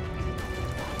 sorry.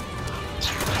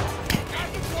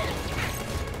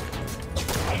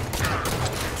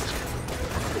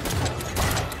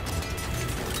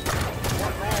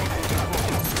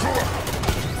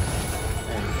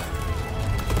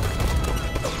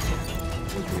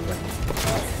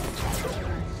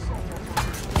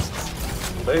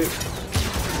 do.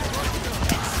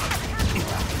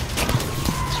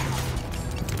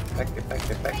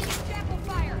 Back.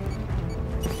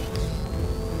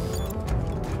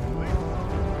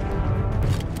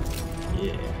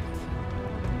 Yeah.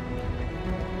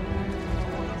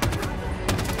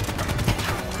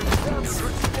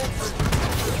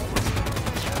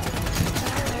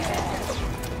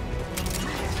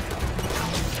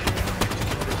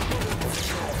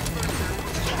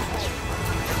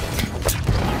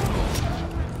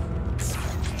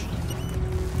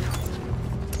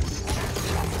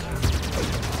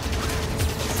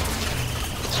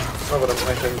 Covenant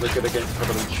weapons are good against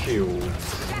Covenant shields.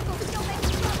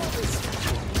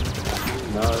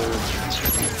 No.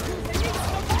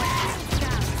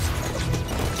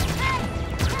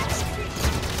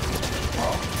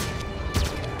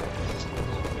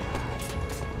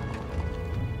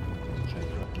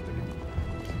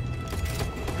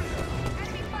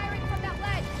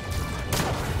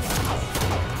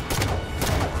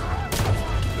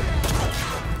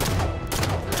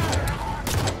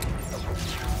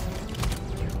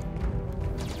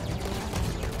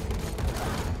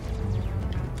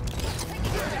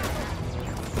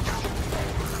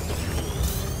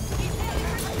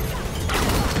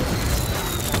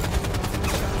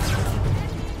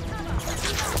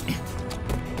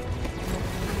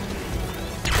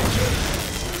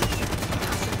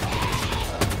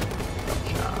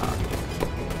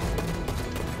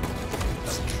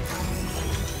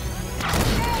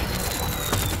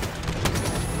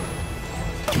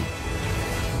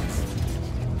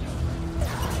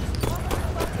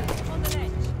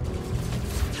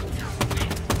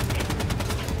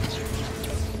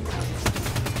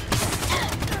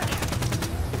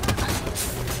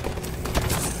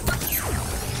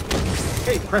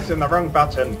 Keep pressing the wrong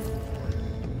button.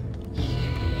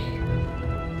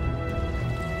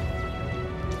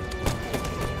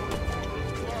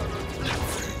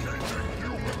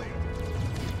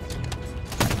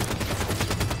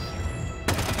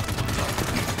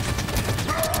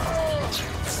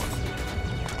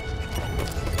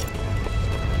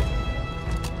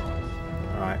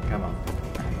 Alright, come on.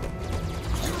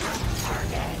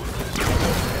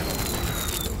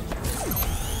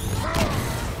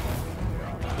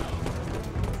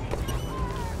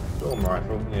 Storm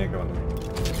rifle, yeah, go on.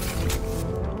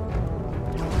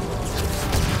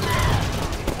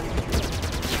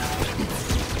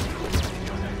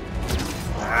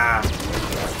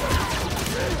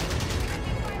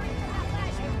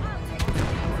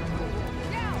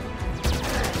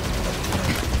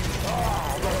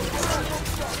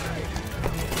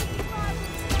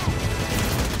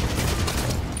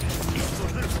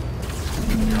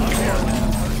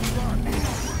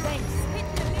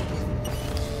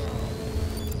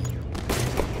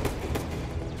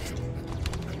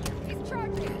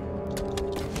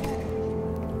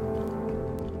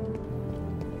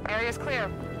 Area's clear.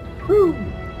 Whew.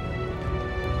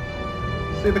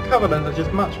 See, the Covenant are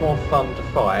just much more fun to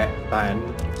fight than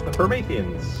the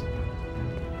Prometheans.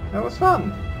 That was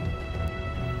fun.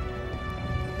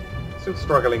 Still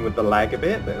struggling with the lag a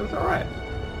bit, but it was alright.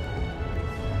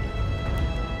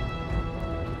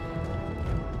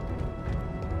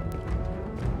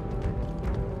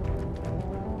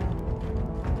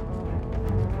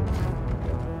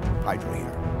 Hydra here.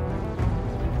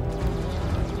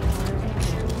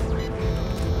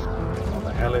 What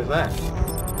the hell is that?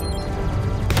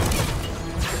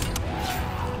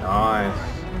 Nice.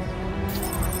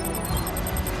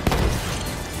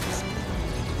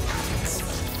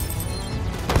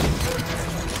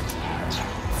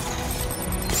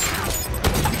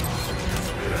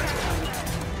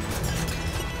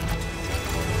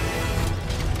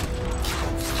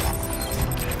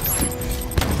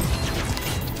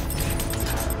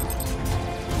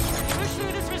 Push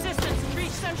through this resistance and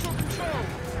reach central control.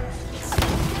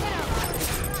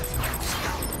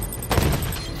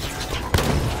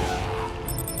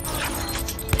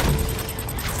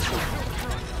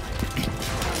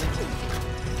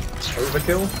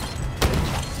 Overkill?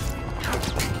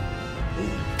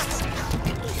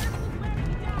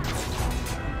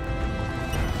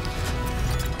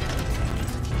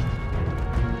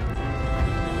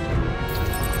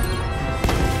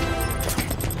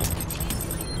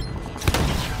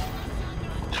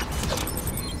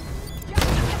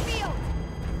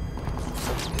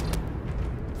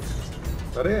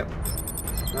 Is that it?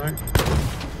 No?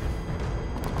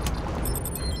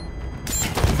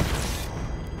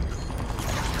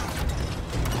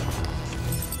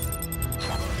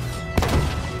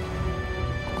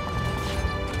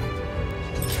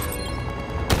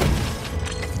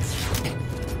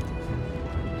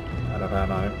 about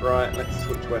now. Right, let's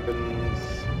switch weapons.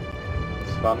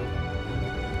 It's fun.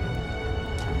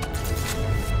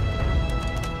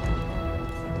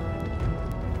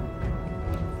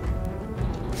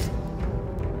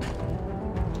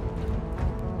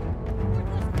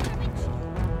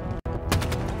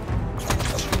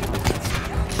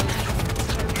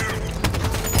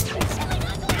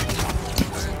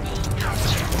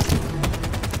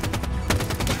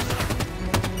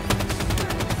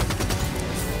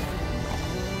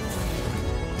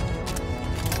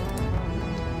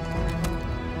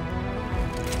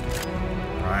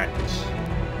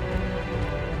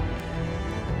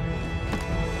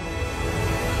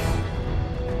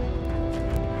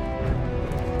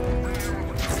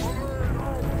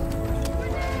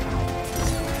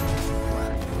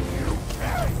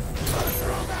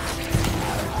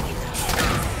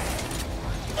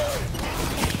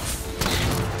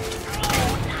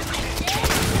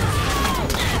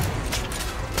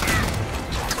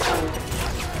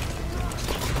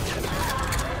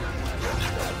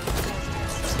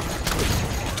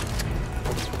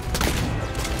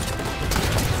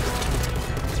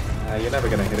 You're never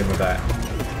going to hit him with that.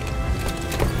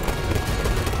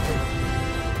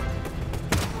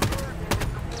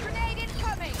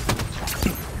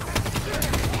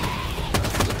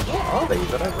 What are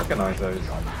these? I don't recognise those.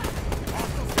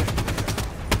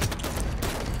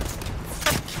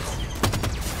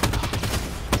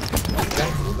 Okay,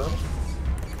 well done.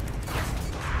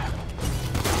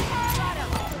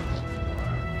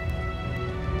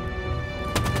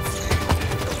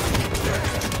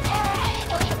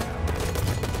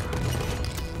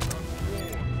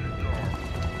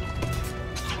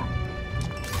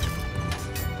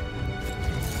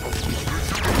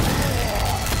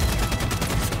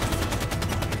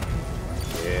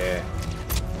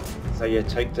 So you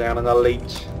take down an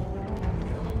elite.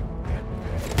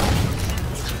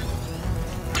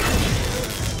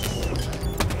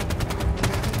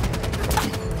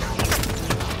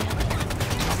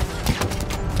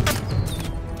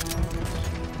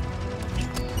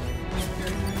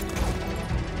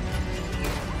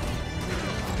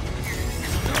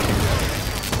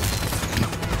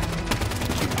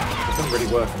 It doesn't really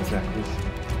work on jackals.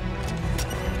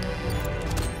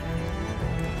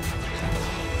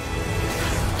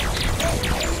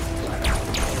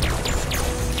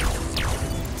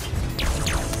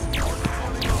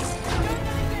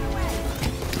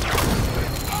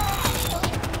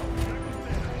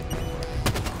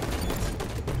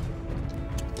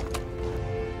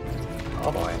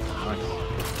 Oh boy, nice.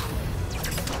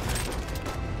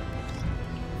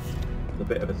 A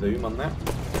bit of a zoom on that.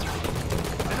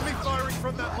 Enemy firing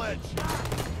from that ledge.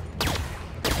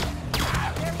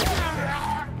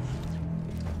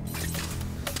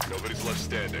 Nobody's left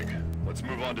standing. Let's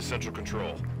move on to central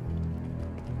control.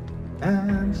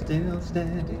 I'm still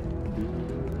standing.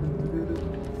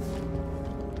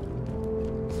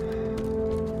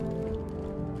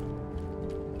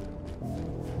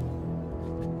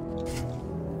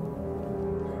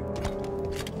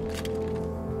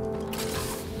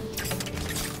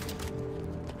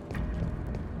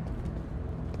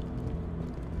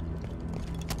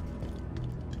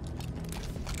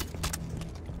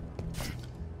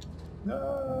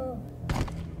 No.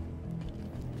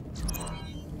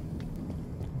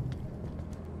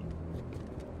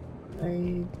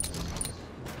 Hey.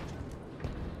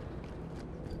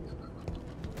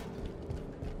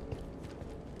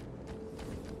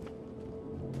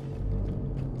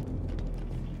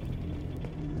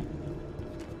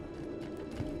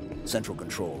 Central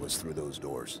control is through those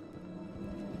doors.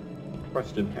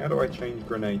 Question, how do I change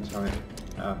grenade type?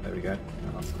 Ah, there we go.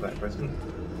 Answer that question.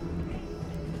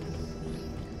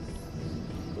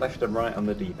 Left and right on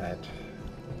the D-pad.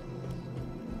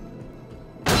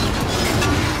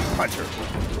 Hunter.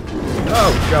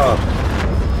 Oh god!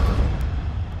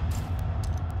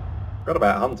 Forgot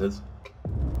about hunters.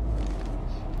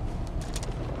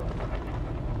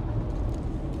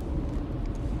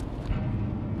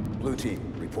 Blue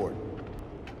team, report.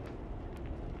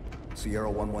 Sierra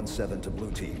 117 to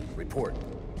blue team, report.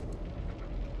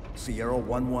 Sierra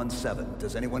 117,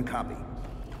 does anyone copy?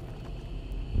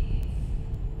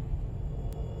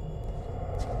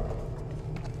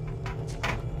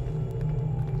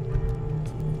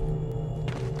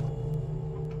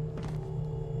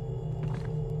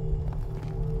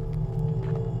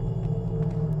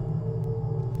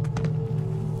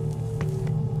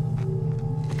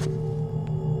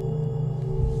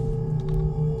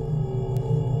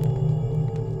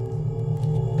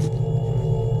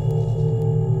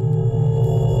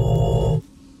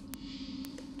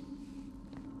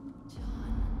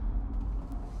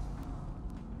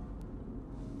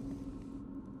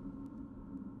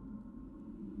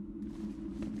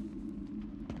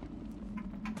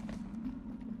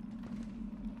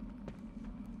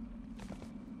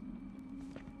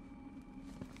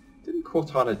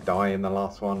 Cortana die in the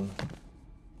last one?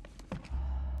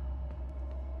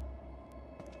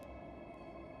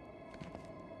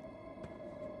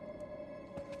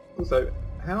 Also,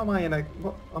 how am I in a...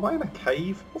 What, am I in a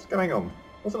cave? What's going on?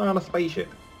 Wasn't I on a spaceship?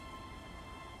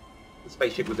 The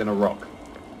spaceship was in a rock.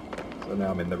 So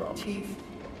now I'm in the rock. Chief.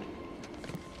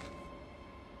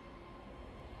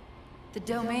 The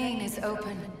domain is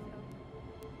open.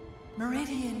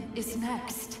 Meridian is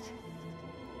next.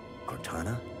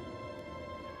 Cortana?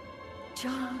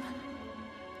 John,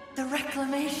 the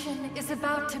reclamation is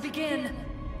about to begin.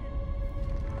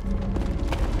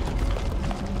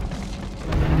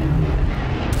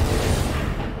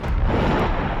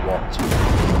 What?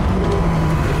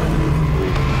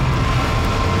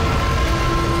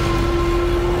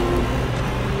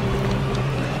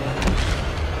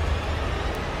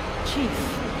 Chief,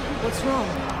 what's wrong?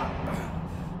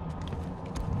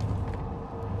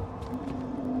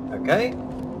 Okay, it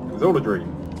was all a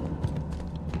dream.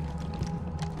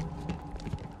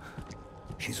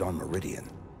 She's on Meridian.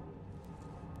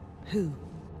 Who?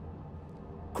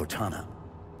 Cortana.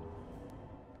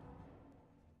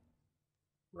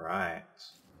 Right.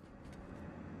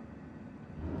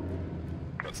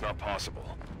 That's not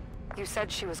possible. You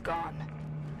said she was gone.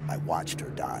 I watched her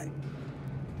die.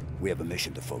 We have a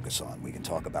mission to focus on. We can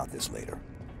talk about this later.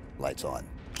 Lights on.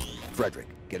 Frederick,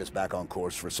 get us back on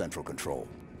course for Central Control.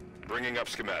 Bringing up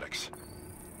schematics.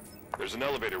 There's an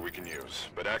elevator we can use,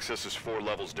 but access is 4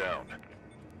 levels down.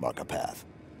 Mark a path.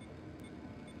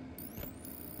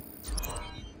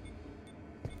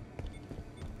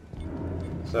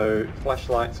 So,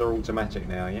 flashlights are automatic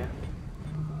now, yeah?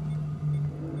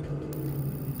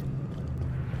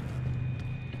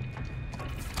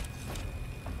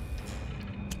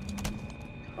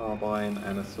 Carbine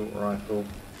and assault rifle.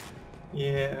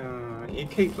 Yeah, you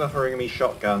keep offering me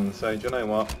shotgun, so do you know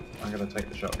what? I'm gonna take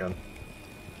the shotgun.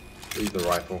 Leave the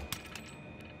rifle.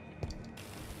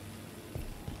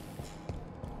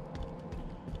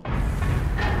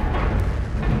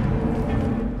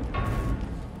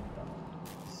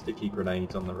 Sticky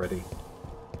grenades on the ready.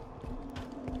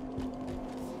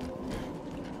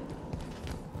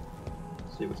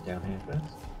 See what's down here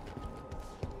first.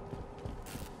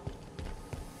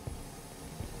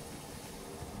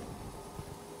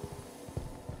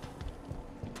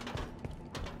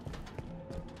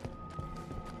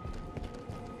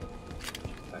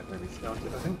 That's where we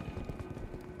started, I think.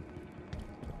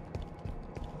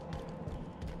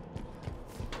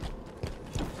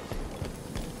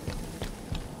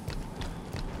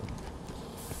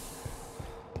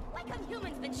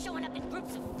 Humans been showing up in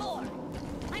groups of 4.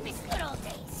 I miss good old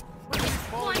days. We're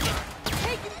just one.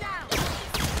 Take him down.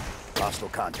 Hostile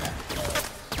contact.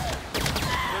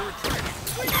 They're retreating.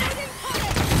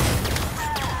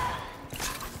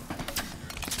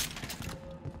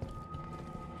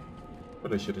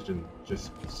 But I should have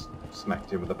just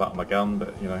smacked him with the butt of my gun,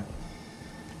 but you know,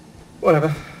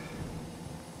 whatever.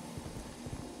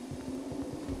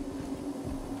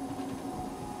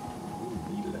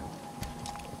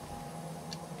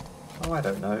 Oh, I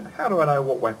don't know. How do I know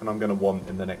what weapon I'm going to want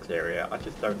in the next area? I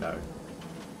just don't know.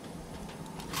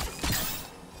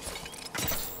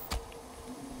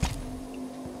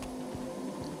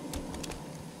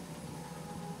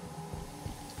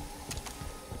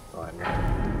 Fine.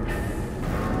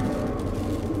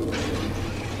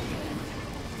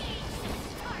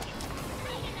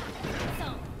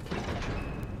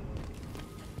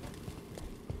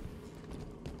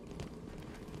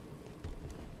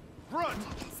 Run!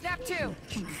 Snap 2!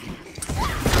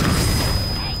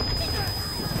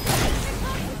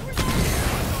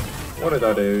 What did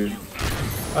I do?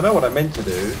 I know what I meant to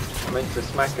do. I meant to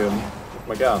smack him with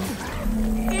my gun.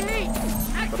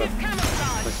 But I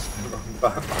pressed the wrong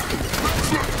button.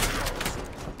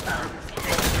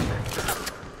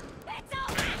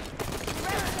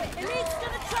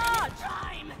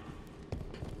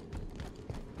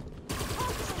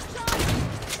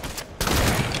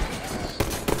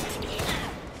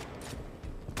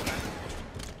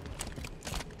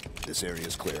 This area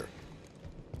is clear.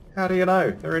 How do you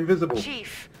know? They're invisible.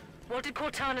 Chief, what did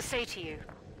Cortana say to you?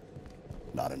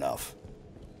 Not enough.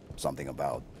 Something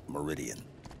about Meridian.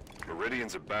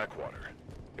 Meridian's a backwater.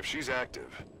 If she's active,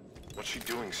 what's she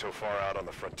doing so far out on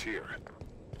the frontier?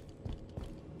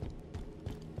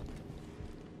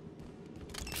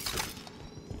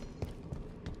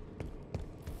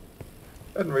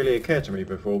 Hadn't really occurred to me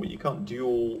before, but you can't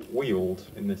dual wield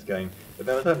in this game. But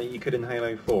then I don't think you could in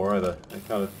Halo 4 either. They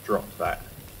kind of dropped that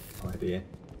idea.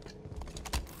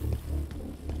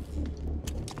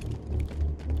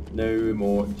 No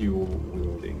more dual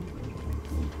wielding.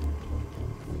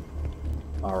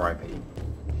 R.I.P.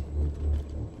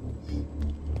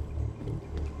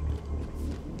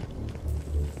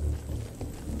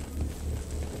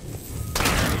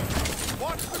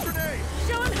 Watch the grenade!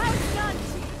 Show him how it's done!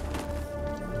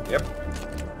 Yep.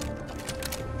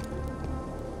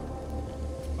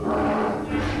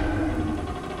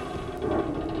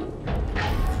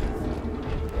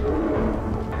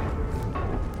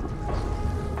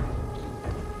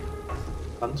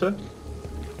 Hunter?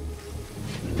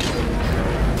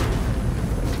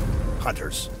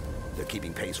 Hunters. They're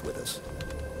keeping pace with us.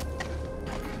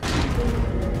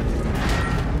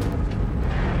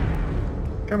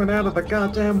 Coming out of the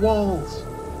goddamn walls!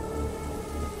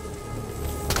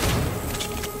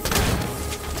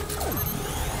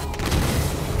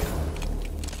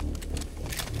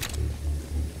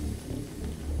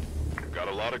 We've got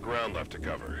a lot of ground left to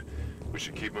cover. We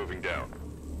should keep moving down.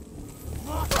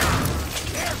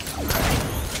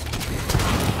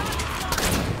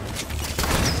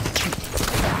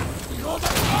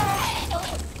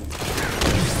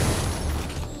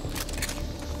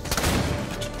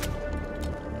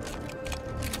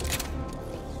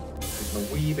 Just a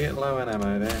wee bit low on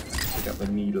ammo there. Pick up the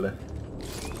needler.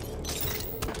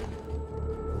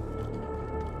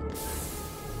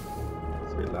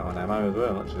 It's a bit low on ammo as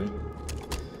well, actually.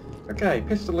 Okay,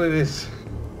 pistol it is.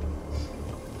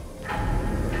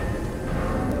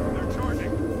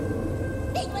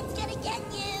 Big one's gonna get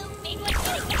you! Big one's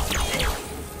gonna get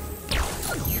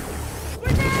you!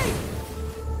 Grenade!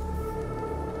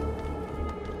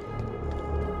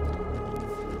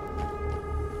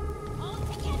 All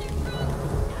together, crew!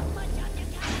 Now punch on your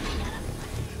guy together!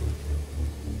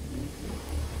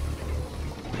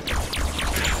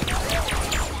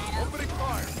 Opening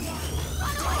fire!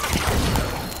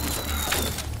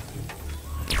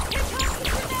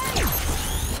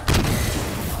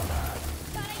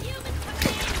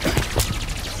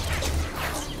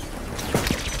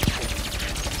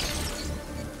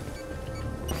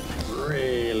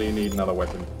 Really need another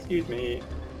weapon. Excuse me.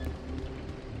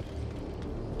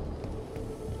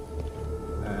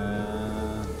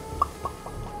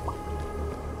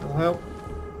 Will help.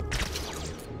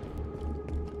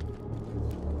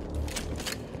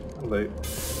 Hello.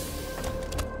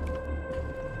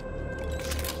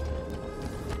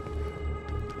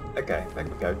 Okay, there we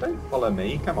go. Don't follow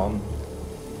me. Come on.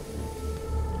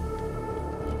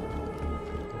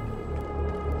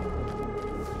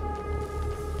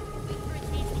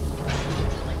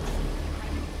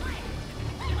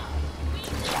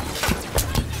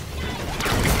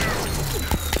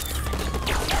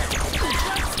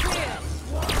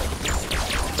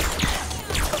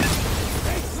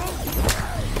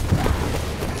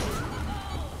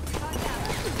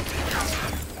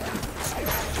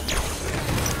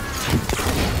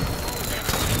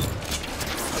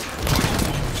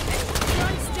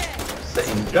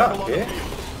 Sitting duck here.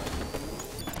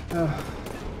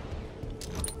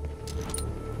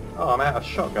 Oh, I'm out of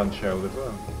shotgun shells as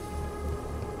well.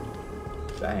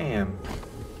 Damn.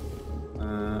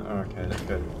 Okay, let's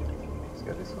go. Let's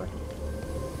go this way.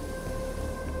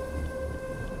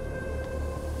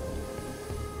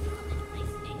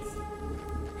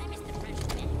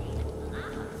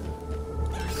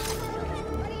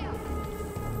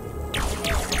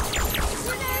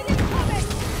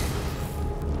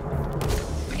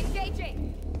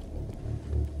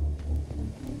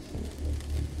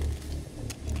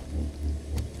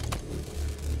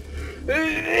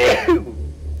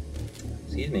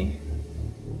 Excuse me.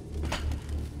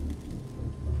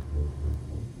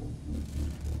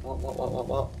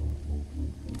 What?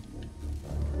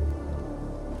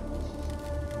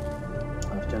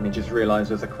 I've only just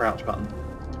realised there's a crouch button.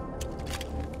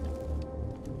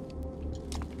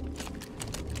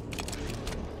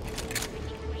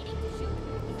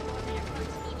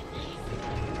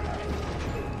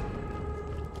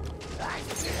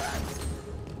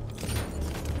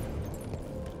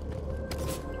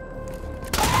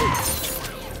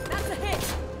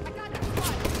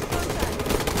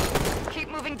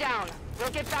 Down. We'll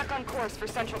get back on course for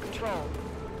central control.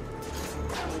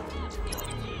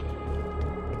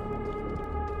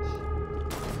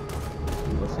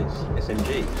 What's this?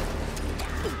 SMG.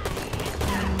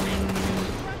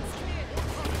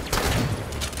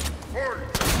 For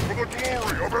the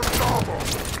glory of Erdama!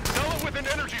 Sell it with an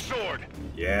energy sword!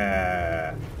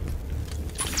 Yeah.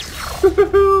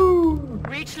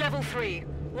 Reach level 3.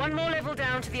 One more level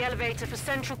down to the elevator for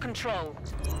central control.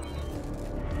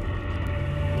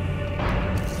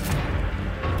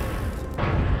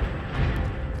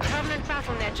 Covenant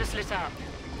Battle.net just lit up.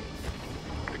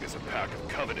 I guess a pack of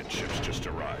Covenant ships just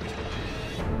arrived.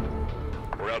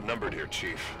 We're outnumbered here,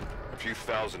 Chief. A few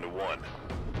thousand to one.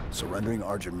 Surrendering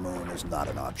Argent Moon is not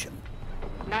an option.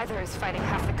 Neither is fighting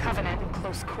half the Covenant in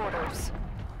close quarters.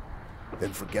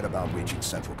 Then forget about reaching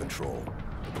Central Control.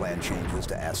 The plan changes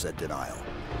to asset denial.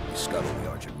 We scuttle the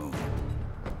Argent Moon.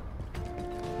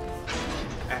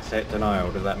 Asset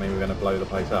denial, does that mean we're going to blow the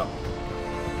place up?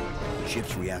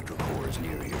 Ship's reactor core is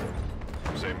near here.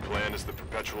 Same plan as the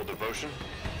Perpetual Devotion?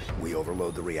 We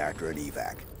overload the reactor and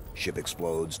evac. Ship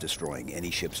explodes, destroying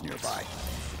any ships nearby.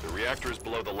 The reactor is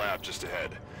below the lab just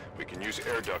ahead. We can use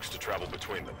air ducts to travel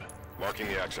between them. Marking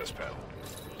the access panel.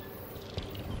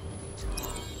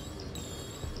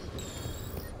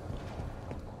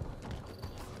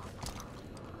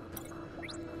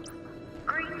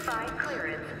 Green 5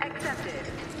 clearance accepted.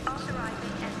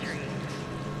 Authorizing entry.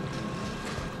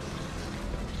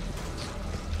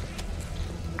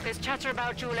 There's chatter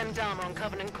about Jul Dama on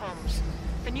Covenant comms.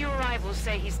 The new arrivals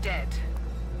say he's dead.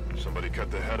 Somebody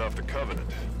cut the head off the Covenant.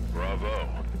 Bravo.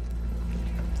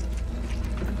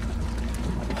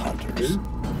 Hunters.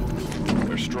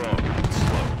 They're strong, but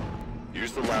slow.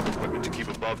 Use the lab equipment to keep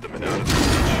above them and out of the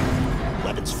reach.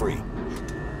 Weapons free.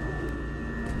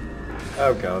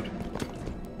 Oh god.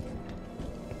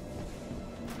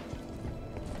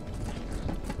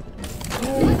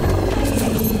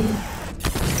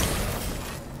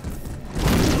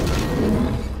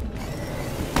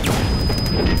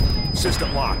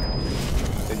 System lock.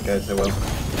 Didn't go so well.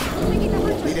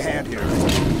 Need a hand here.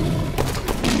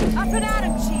 Up and at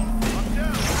him, Chief!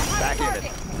 Back in it.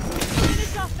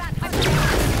 Finish off that hunter!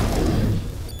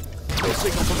 No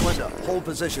signal from Linda. Hold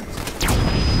positions.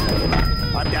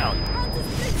 I'm down.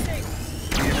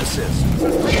 Need an assist.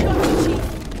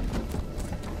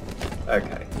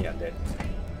 Okay, yeah, dead.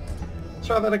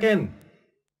 Try that again.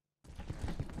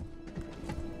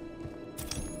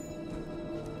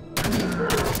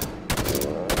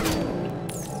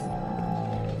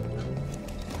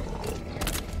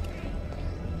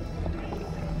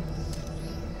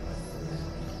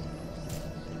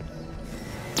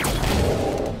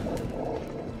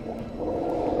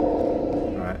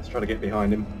 Alright, let's try to get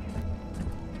behind him.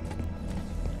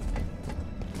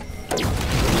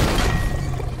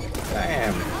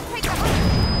 Damn.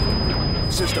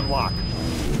 System lock.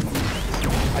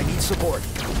 I need support.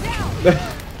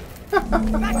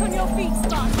 Back on your feet,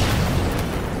 Spot!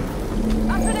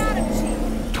 Up and at him, Chief!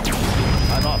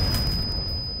 I'm up.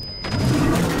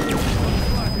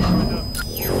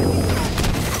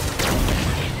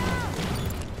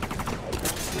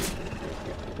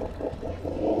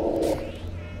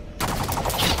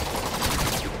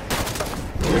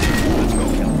 Let's go,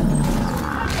 Kelly.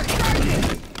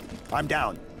 I'm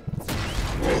down.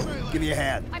 Give me a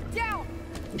hand. I'm down!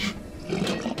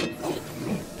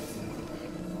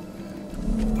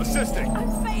 Assisting.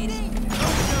 I'm fading!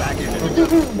 Back in it.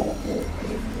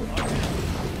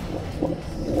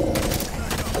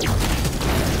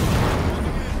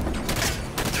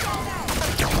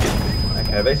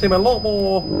 Okay, they seem a lot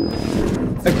more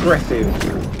aggressive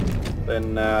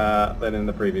than in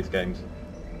the previous games.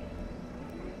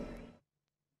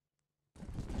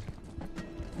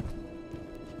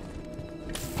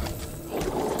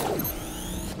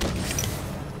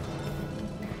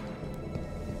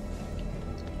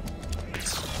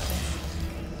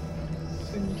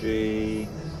 SMG,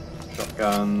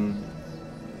 shotgun.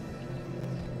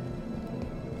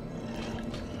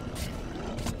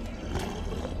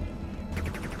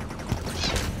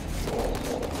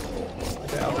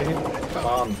 Get out of here. Come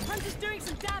on. Hunter's doing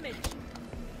some damage!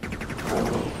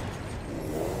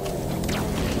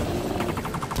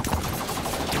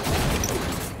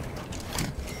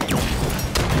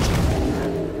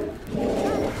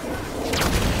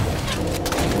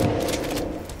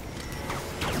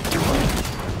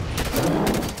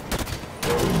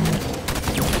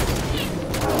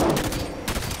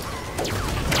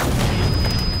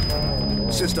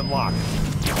 System lock.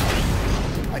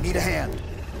 I need a hand.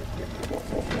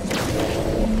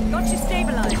 Got you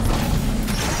stabilized!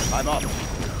 I'm up.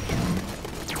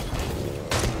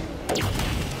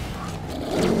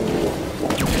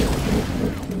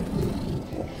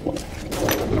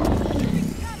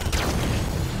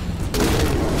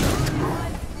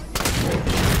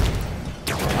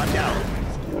 I'm down.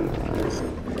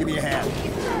 Give me a hand.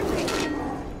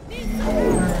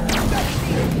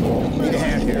 Need a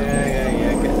hand here.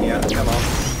 Yeah, get me out, come on.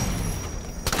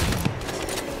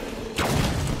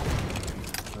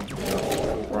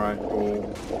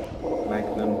 Rifle,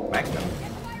 Magnum.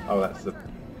 Oh, that's the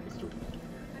pistol.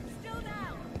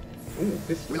 Ooh,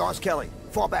 pistol. We lost Kelly.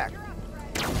 Fall back.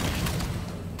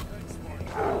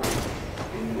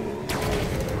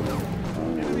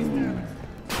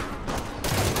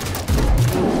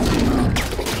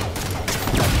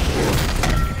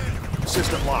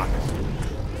 System lock.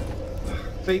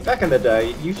 See, back in the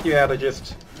day, you used to be able to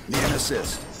just need an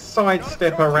assist.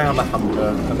 Sidestep around a hunter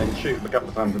and then shoot a couple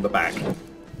of times in the back.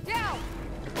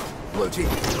 Blue team.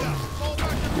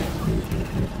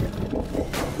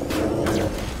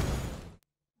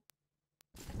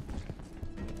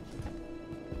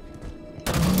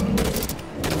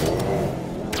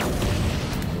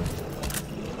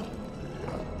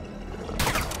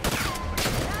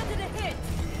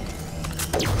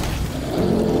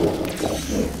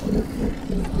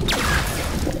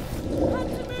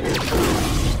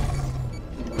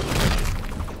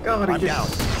 God, he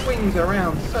just swings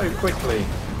around so quickly.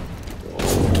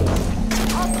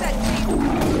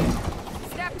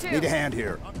 Need a hand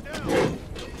here.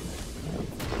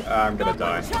 I'm gonna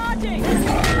die.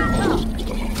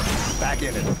 Back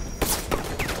in it.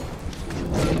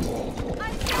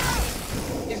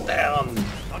 He's down.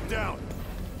 I'm down.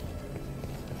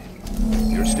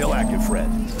 You're still active, Fred.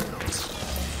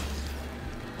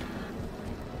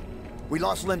 We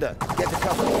lost Linda. Get to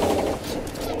cover.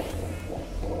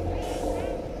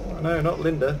 Oh, no, not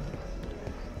Linda.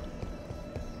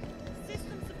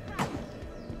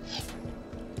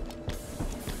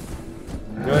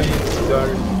 No, you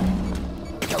don't.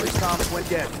 Kelly's comms went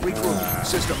dead. Regroup.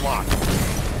 System locked.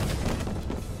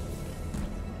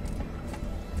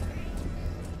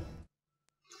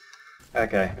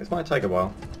 Okay, this might take a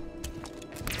while.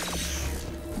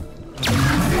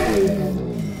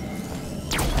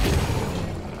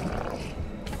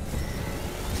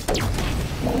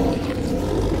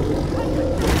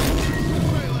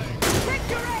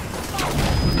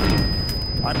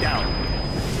 I'm down.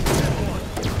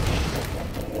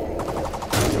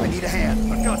 I need a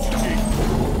hand. I got you, Chief.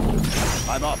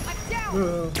 I'm up.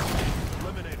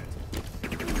 Eliminated.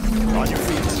 On your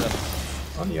feet, sir.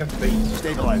 On your feet.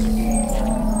 Stabilizing. Need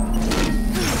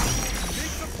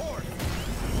support.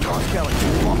 Lost Kelly.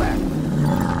 Fall back.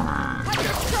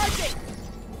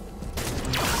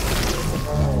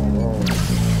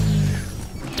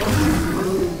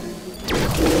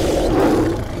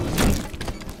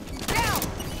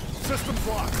 System's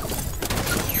locked.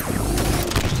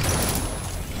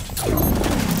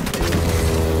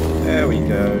 There we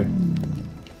go.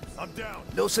 I'm down.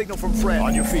 No signal from Fred.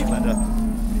 On your feet, Linda.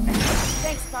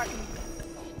 Thanks, Spartan.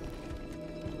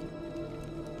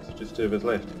 There's just two of us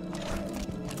left.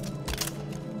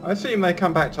 I assume they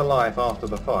come back to life after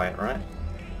the fight, right?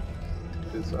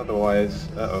 Because otherwise...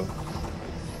 uh-oh.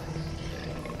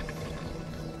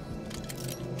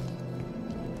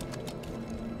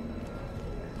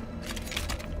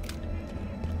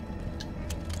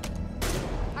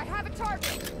 I have a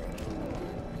target.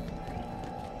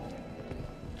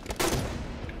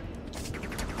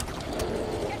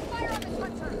 Get fire on this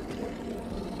hunter.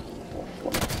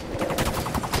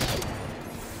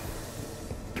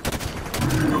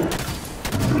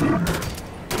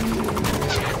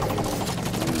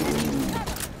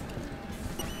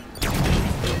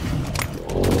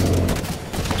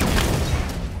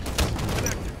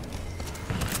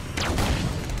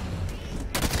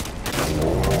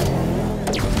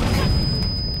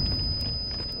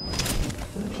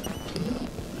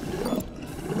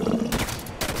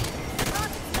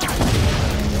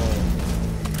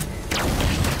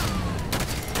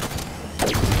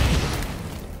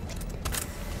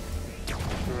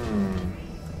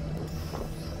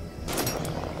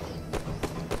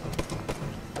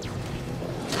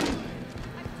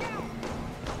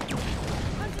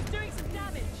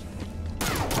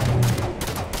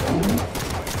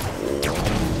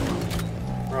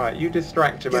 Right, you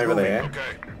distract him over there.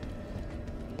 Okay.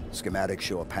 Schematics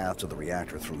show a path to the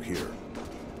reactor through here.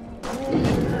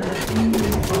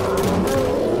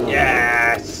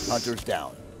 Yes! Hunter's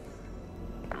down.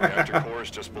 Reactor core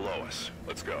is just below us.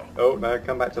 Let's go. Oh, no,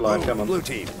 come back to life, Move, come on. Blue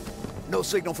team. No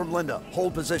signal from Linda.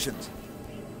 Hold positions.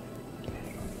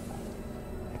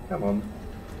 Come on.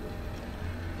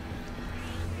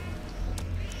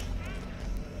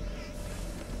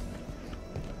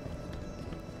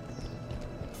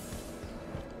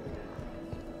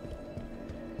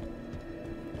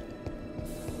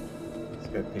 Let's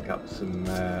go pick up some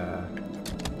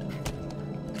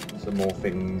more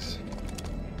things.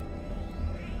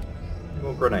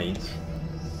 More grenades.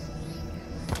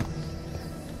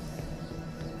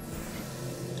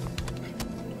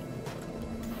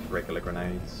 Regular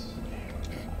grenades.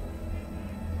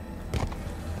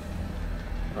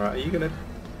 Alright, are you gonna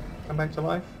come back to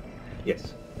life?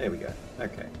 Yes. There we go.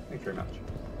 Okay. Thanks very much.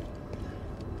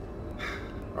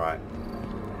 Right.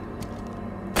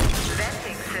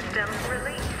 Venting system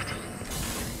released.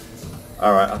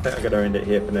 Alright, I think I'm gonna end it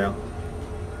here for now.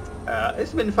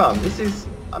 It's been fun. This is,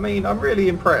 I mean, I'm really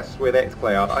impressed with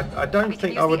XCloud. I don't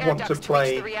think I would want to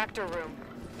play...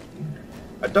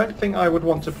 I don't think I would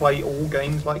want to play all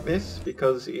games like this,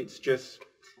 because it's just...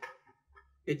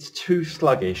 it's too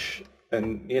sluggish,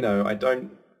 and, you know, I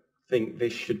don't think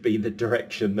this should be the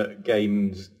direction that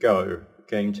games go.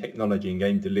 Game technology and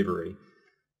game delivery.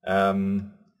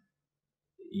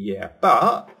 Yeah,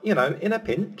 but, you know, in a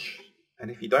pinch, and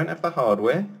if you don't have the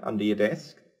hardware under your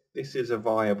desk, this is a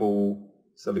viable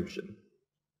solution.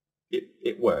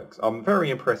 It works. I'm very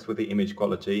impressed with the image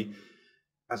quality.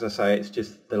 As I say, it's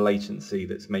just the latency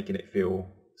that's making it feel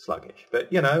sluggish.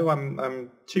 But, you know,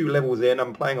 I'm 2 levels in,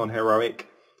 I'm playing on heroic,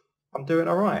 I'm doing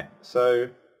alright. So,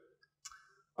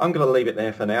 I'm going to leave it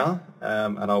there for now,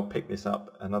 and I'll pick this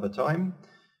up another time.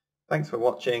 Thanks for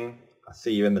watching. I'll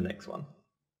see you in the next one.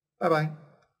 Bye-bye.